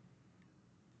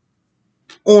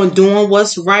on doing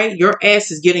what's right, your ass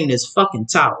is getting this fucking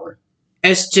tower.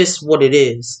 That's just what it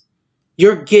is.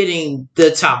 You're getting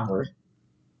the tower.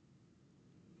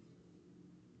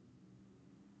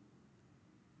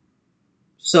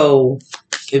 So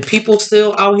if people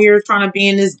still out here trying to be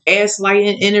in this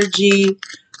gaslighting energy,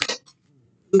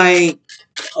 like,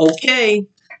 okay,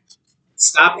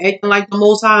 stop acting like the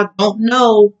Most High don't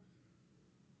know.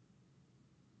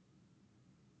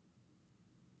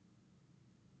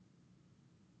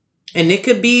 And it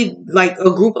could be like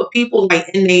a group of people like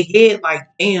in their head, like,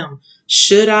 damn,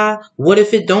 should I? What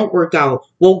if it don't work out?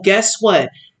 Well, guess what?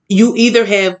 You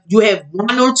have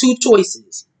one or two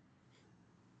choices.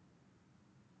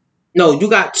 No, you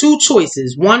got two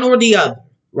choices, one or the other,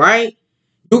 right?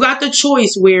 You got the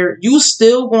choice where you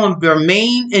still going to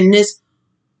remain in this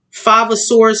Five of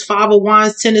Swords, Five of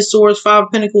Wands, Ten of Swords, Five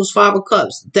of Pentacles, Five of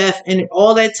Cups, Death, and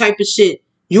all that type of shit.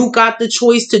 You got the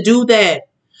choice to do that.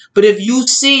 But if you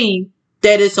see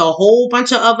that it's a whole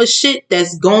bunch of other shit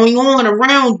that's going on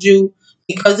around you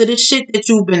because of the shit that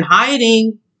you've been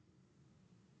hiding,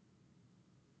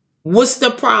 what's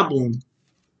the problem?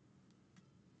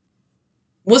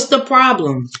 What's the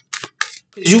problem?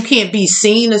 You can't be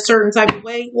seen a certain type of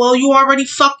way. Well, you already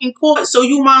fucking caught, so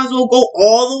you might as well go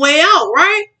all the way out,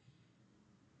 right?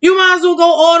 You might as well go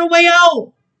all the way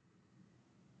out.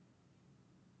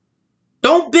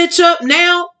 Don't bitch up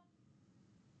now.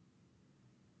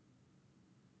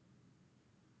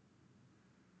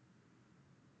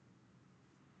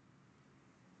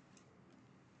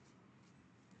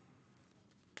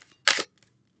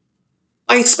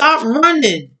 Like, stop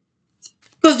running.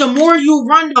 Because the more you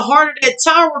run, the harder that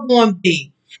tower going to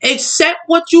be. Accept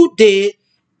what you did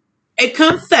and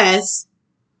confess.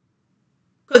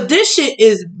 Because this shit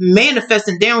is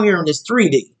manifesting down here in this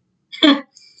 3D.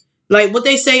 Like what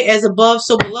they say, as above,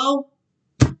 so below.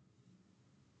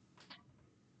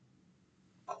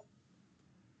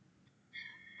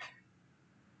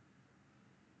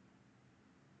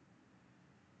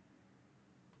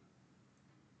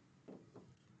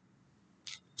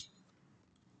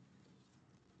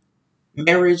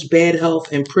 Marriage, bad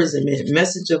health, imprisonment,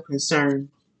 message of concern,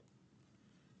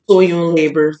 toil and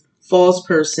labor, false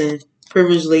person,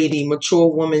 privileged lady, mature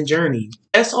woman journey.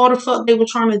 That's all the fuck they were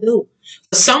trying to do.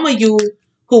 Some of you,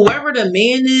 whoever the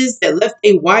man is that left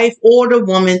a wife or the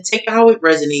woman, take how it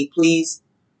resonate, please.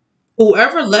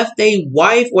 Whoever left a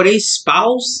wife or a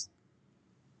spouse,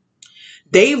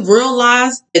 they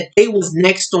realized that they was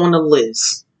next on the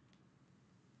list.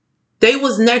 They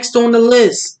was next on the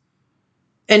list.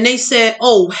 And they said,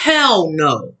 oh, hell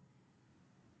no.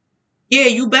 Yeah,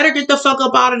 you better get the fuck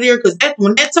up out of there, because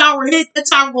when that tower hit, that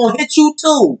tower gonna hit you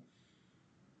too.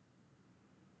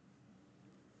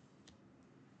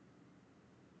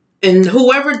 And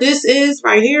whoever this is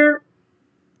right here,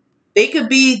 they could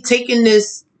be taking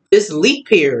this leap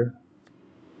here,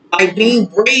 like being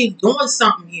brave, doing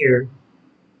something here.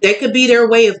 That could be their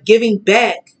way of giving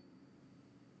back,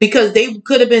 because they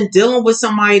could have been dealing with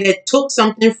somebody that took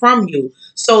something from you.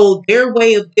 So their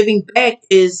way of giving back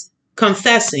is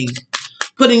confessing,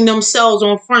 putting themselves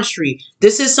on Front Street.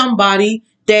 This is somebody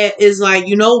that is like,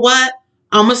 you know what?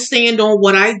 I'm going to stand on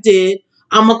what I did.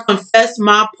 I'm going to confess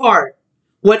my part.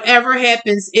 Whatever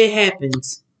happens, it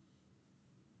happens.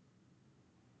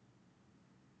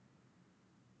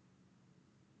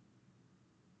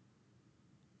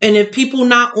 And if people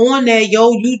not on that,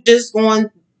 yo, you just going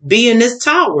to be in this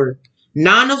tower.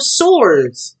 Nine of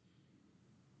Swords.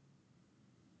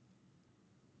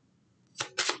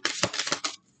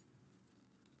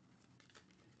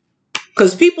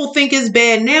 Because people think it's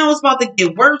bad now. It's about to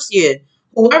get worse yet.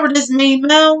 Whoever this mean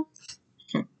Mel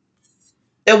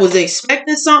that was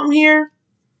expecting something here,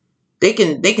 they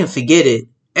can forget it.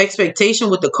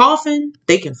 Expectation with the coffin,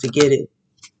 they can forget it.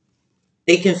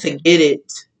 They can forget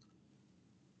it.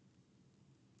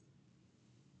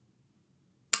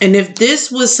 And if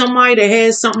this was somebody that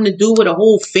has something to do with a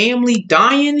whole family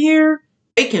dying here,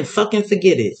 they can fucking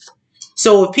forget it.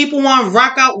 So if people want to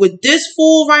rock out with this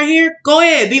fool right here, go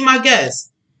ahead, be my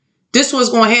guest. This was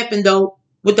going to happen though,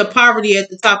 with the poverty at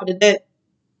the top of the deck.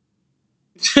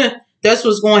 That's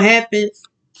what's going to happen.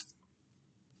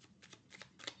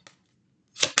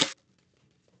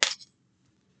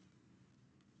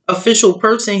 Official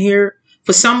person here.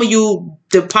 For some of you,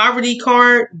 the poverty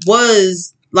card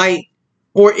was like,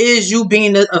 or is you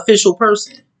being the official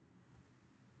person.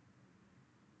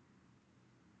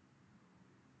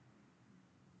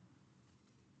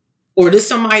 Or this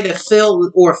somebody that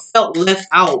felt left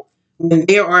out when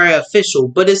they are official.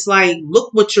 But it's like,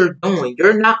 look what you're doing.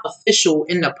 You're not official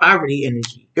in the poverty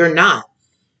energy. You're not.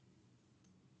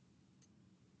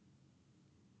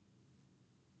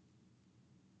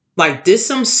 Like, this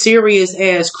some serious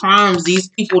ass crimes these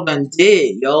people done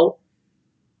did, yo.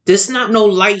 This not no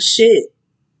light shit.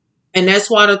 And that's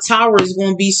why the tower is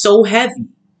going to be so heavy.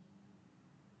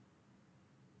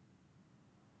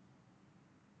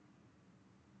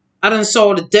 I done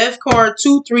saw the death card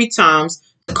 2-3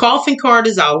 times. The coffin card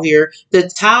is out here. The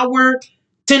tower,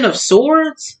 10 of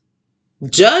swords,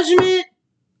 judgment,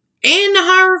 and the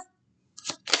higher.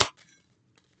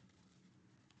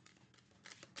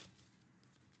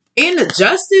 And the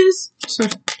justice.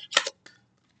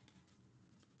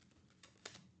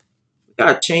 We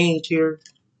got change here.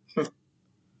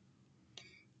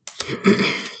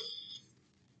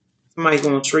 Somebody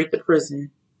going straight to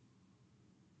prison.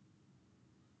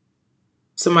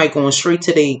 Somebody going straight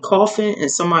to their coffin,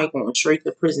 and somebody going straight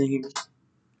to prison here.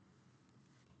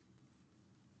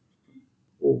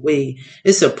 Oh, wait.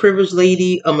 It's a privileged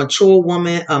lady, a mature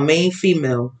woman, a main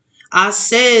female. I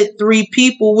said 3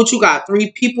 people. What you got?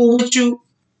 3 people with you?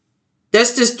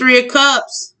 That's just 3 of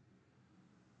cups.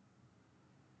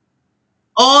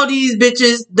 All these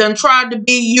bitches done tried to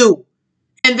be you,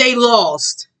 and they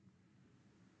lost.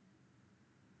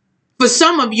 For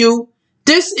some of you,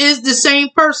 this is the same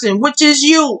person, which is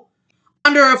you,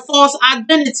 under a false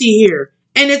identity here.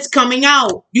 And it's coming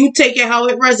out. You take it how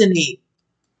it resonates.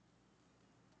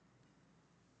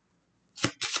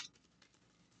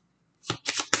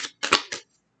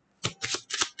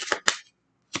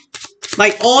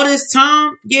 Like all this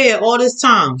time, yeah, all this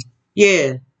time.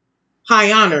 Yeah.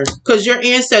 High honor. Because your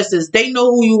ancestors, they know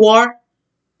who you are.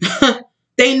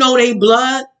 They know they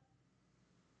blood.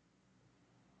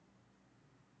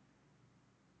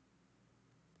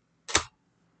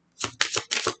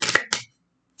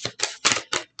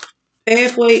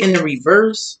 Halfway in the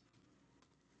reverse.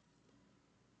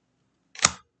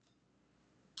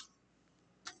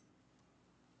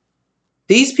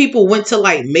 These people went to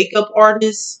like makeup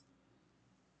artists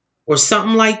or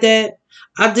something like that.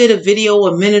 I did a video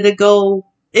a minute ago.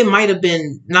 It might have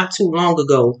been not too long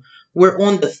ago. Where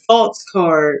on the thoughts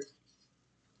card,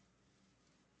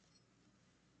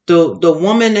 the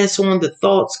woman that's on the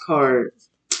thoughts card,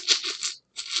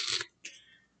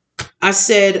 I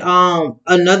said,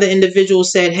 another individual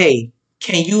said, hey,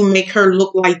 can you make her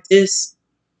look like this?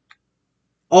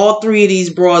 All three of these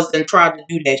broads then tried to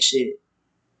do that shit.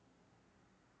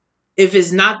 If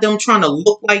it's not them trying to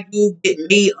look like you, get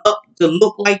made up to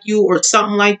look like you or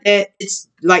something like that, it's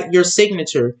like your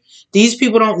signature. These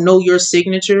people don't know your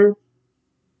signature.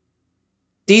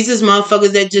 These is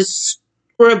motherfuckers that just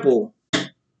scribble.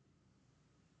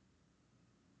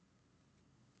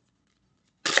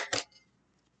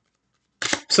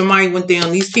 Somebody went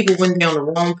down, these people went down the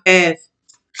wrong path.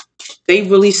 They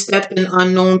really stepped in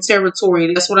unknown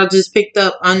territory. That's what I just picked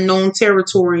up, unknown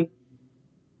territory.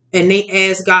 And they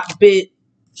ass got bit.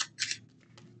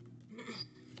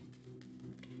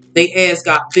 They ass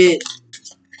got bit.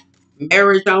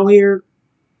 Marriage out here.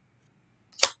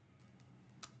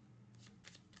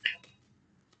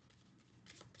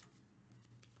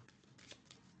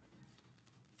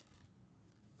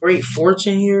 Great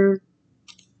fortune here.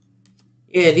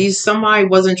 Yeah, somebody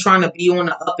wasn't trying to be on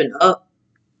the up and up.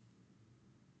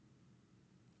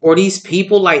 Or these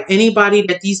people, like anybody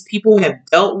that these people have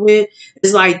dealt with,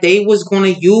 it's like they was gonna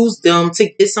use them to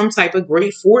get some type of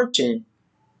great fortune.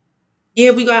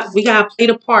 Yeah, we gotta play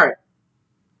the part.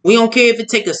 We don't care if it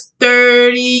take us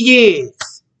 30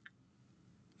 years.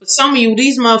 For some of you,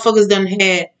 these motherfuckers done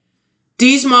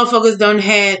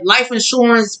had life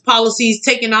insurance policies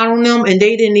taken out on them and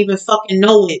they didn't even fucking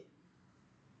know it.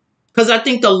 Because I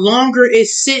think the longer it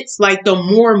sits, like the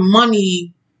more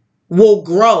money will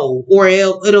grow. Or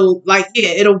it'll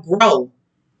grow.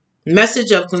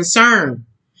 Message of concern.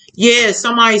 Yeah,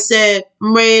 somebody said,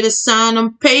 I'm ready to sign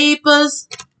them papers.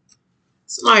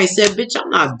 Somebody said, bitch, I'm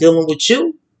not dealing with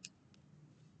you.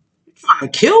 You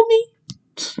trying to kill me?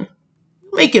 You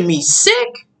making me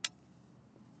sick?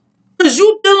 Because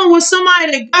you dealing with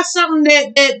somebody that got something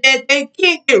that they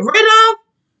can't get rid of?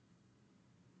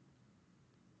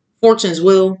 Fortune's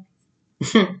will.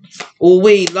 Oh,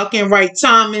 wait, luck and right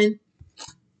timing.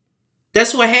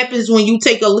 That's what happens when you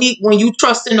take a leap, when you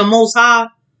trust in the Most High.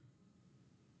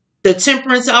 The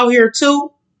temperance out here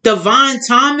too. Divine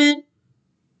timing.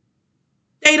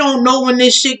 They don't know when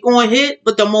this shit going to hit,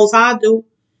 but the Most High do.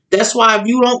 That's why if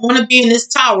you don't want to be in this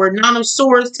tower, 9 of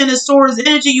swords, 10 of swords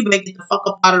energy, you better get the fuck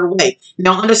up out of the way.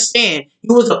 Now understand,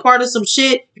 you was a part of some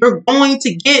shit, you're going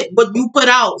to get what you put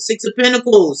out. 6 of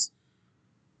Pentacles.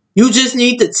 You just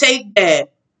need to take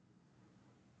that.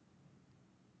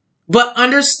 But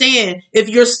understand, if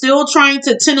you're still trying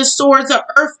to 10 of swords, an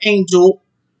earth angel,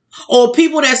 or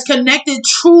people that's connected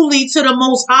truly to the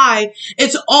Most High,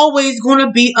 it's always going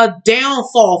to be a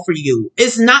downfall for you.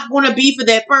 It's not going to be for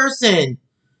that person.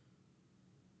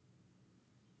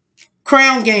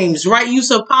 Crown games, right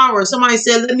use of power. Somebody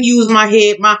said, let me use my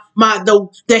head,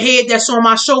 the head that's on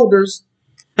my shoulders.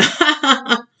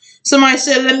 Somebody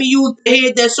said, let me use the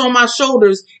head that's on my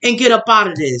shoulders and get up out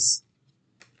of this.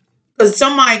 Because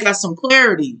somebody got some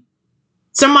clarity.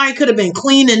 Somebody could have been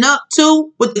cleaning up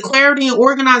too with the clarity and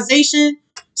organization.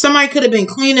 Somebody could have been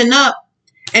cleaning up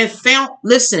and found,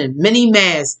 listen, mini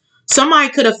masks. Somebody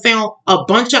could have found a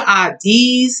bunch of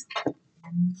IDs,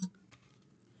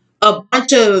 a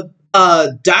bunch of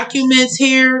documents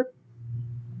here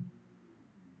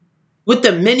with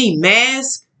the mini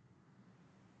mask.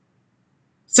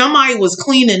 Somebody was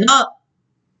cleaning up.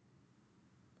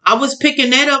 I was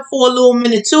picking that up for a little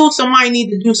minute too. Somebody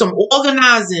need to do some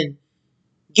organizing.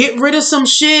 Get rid of some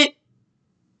shit.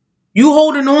 You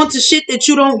holding on to shit that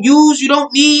you don't use, you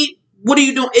don't need. What are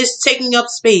you doing? It's taking up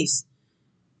space.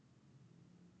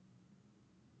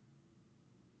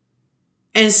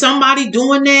 And somebody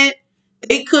doing that,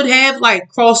 they could have like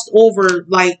crossed over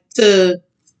like to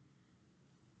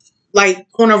like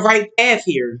on a right path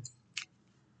here.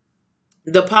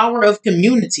 The power of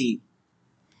community.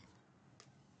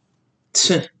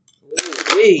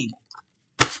 Hey.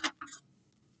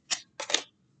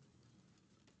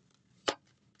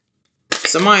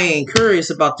 Somebody ain't curious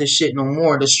about this shit no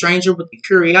more. The stranger with the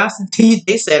curiosity,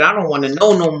 they said, I don't want to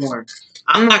know no more.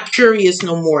 I'm not curious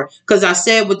no more. Because I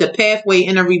said with the pathway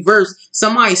in a reverse,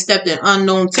 somebody stepped in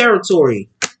unknown territory.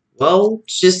 Well,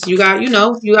 it's just, you got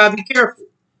to be careful.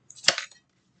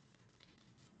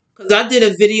 Because I did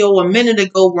a video a minute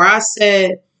ago where I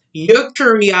said, your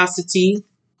curiosity,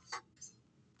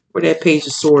 where that page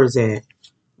of swords at?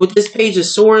 With this page of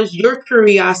swords, your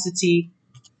curiosity,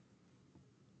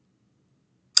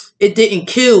 it didn't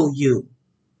kill you.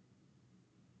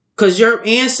 Because your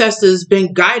ancestors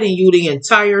been guiding you the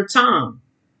entire time.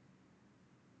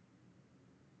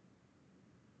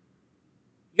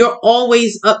 You're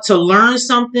always up to learn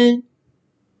something.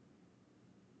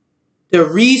 The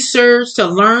research, to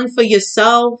learn for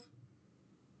yourself.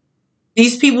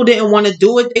 These people didn't want to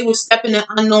do it. They were stepping in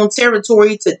unknown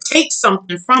territory to take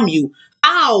something from you.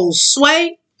 Ow,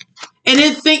 Sway. and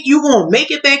then think you're going to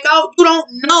make it back out. You don't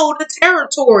know the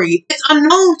territory. It's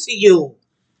unknown to you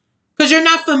because you're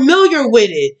not familiar with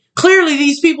it. Clearly,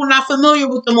 these people are not familiar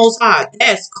with the Most High.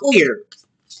 That's clear.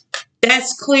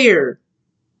 That's clear.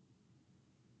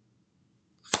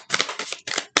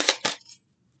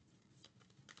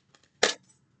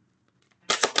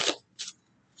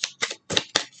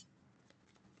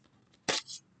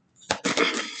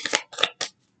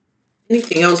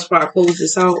 Anything else before I close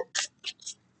this out?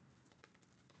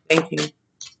 Thank you.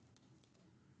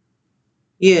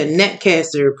 Yeah,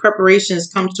 Netcaster. Preparations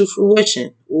come to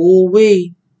fruition.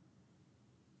 Ooh-wee.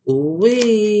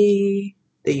 Ooh-wee.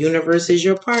 The universe is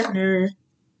your partner.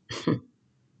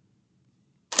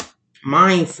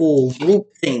 Mindful,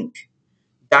 groupthink.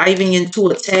 Diving into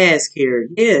a task here.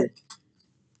 Yeah.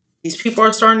 These people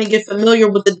are starting to get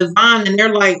familiar with the divine and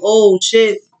they're like, oh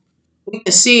shit, we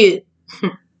can see it.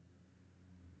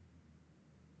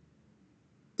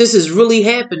 This is really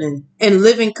happening in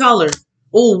living color.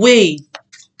 Oh, we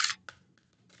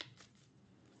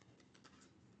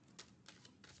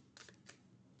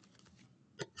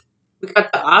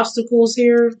got the obstacles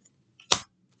here.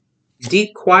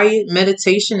 Deep, quiet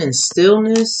meditation and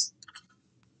stillness.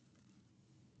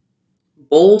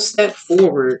 Bold step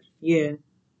forward. Yeah.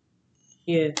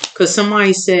 Yeah. Because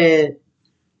somebody said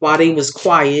while they was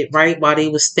quiet, right? While they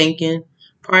was thinking,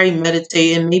 probably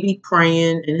meditating, maybe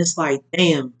praying. And it's like,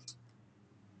 damn,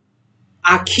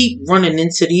 I keep running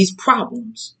into these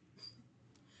problems.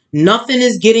 Nothing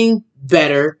is getting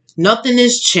better. Nothing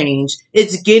has changed.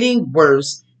 It's getting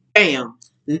worse. Bam.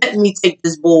 Let me take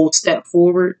this bold step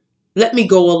forward. Let me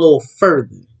go a little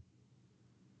further.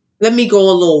 Let me go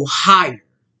a little higher.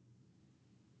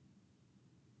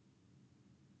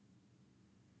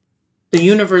 The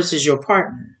universe is your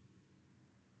partner.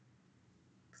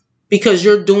 Because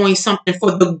you're doing something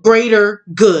for the greater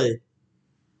good.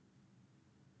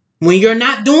 When you're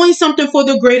not doing something for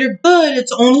the greater good,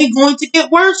 it's only going to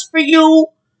get worse for you.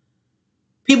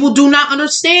 People do not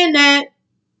understand that.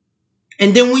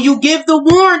 And then when you give the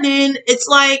warning, it's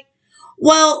like,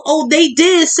 well, oh, they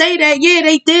did say that. Yeah,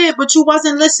 they did, but you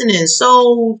wasn't listening.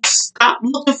 So stop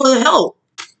looking for help.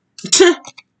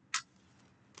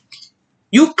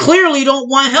 You clearly don't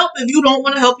want help if you don't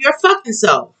want to help your fucking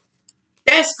self.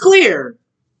 That's clear.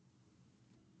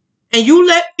 And you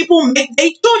let people make their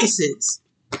choices.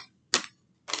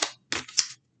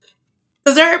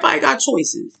 Because everybody got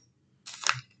choices.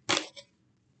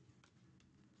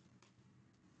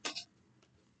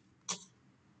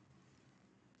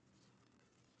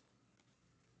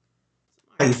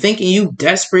 Are you thinking you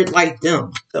desperate like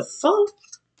them? The fuck?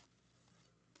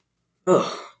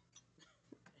 Ugh.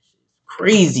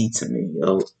 Crazy to me,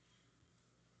 yo.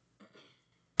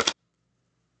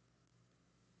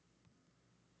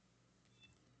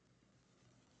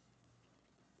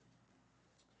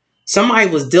 Somebody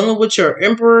was dealing with your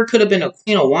emperor. Could have been a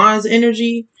Queen of Wands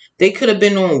energy. They could have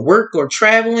been on work or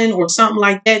traveling or something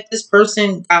like that. This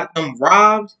person got them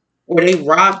robbed, or they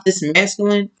robbed this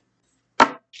masculine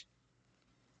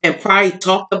and probably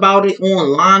talked about it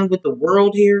online with the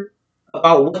world here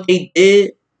about what they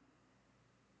did.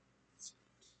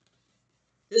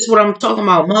 This is what I'm talking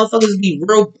about. Motherfuckers be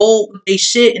real bold with their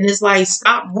shit, and it's like,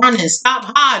 stop running,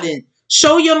 stop hiding.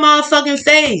 Show your motherfucking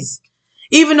face.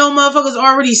 Even though motherfuckers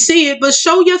already see it, but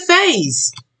show your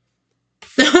face.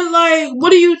 Like,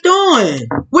 what are you doing?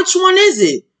 Which one is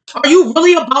it? Are you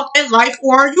really about that life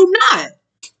or are you not?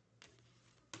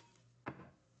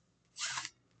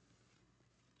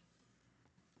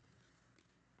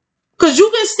 Because you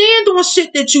can stand on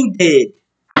shit that you did.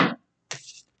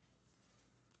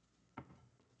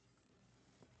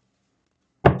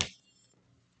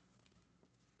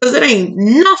 Because it ain't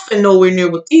nothing nowhere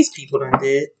near what these people done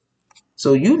did.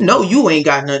 So you know you ain't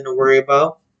got nothing to worry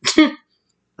about.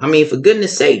 I mean, for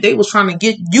goodness sake, they was trying to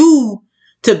get you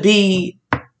to be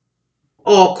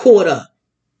all caught up.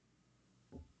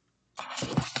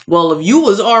 Well, if you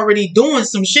was already doing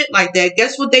some shit like that,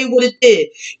 guess what they would have did?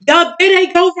 Yup, there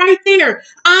they go right there.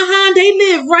 They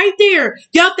live right there.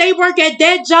 Yup, they work at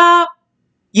that job.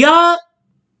 Yup,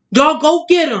 y'all go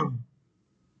get them.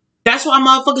 That's why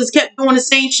motherfuckers kept doing the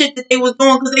same shit that they was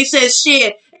doing because they said,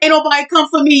 shit, ain't nobody come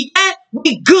for me yet.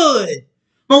 We good.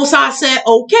 Most High said,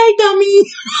 okay, dummy.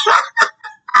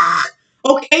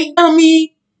 Okay,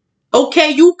 dummy.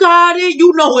 Okay, you got it.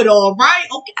 You know it all, right?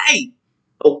 Okay.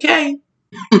 Okay.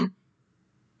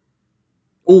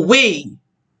 We.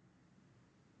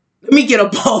 Let me get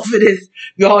up off of this.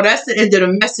 Y'all, that's the end of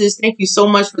the message. Thank you so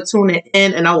much for tuning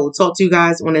in, and I will talk to you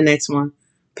guys on the next one.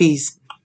 Peace.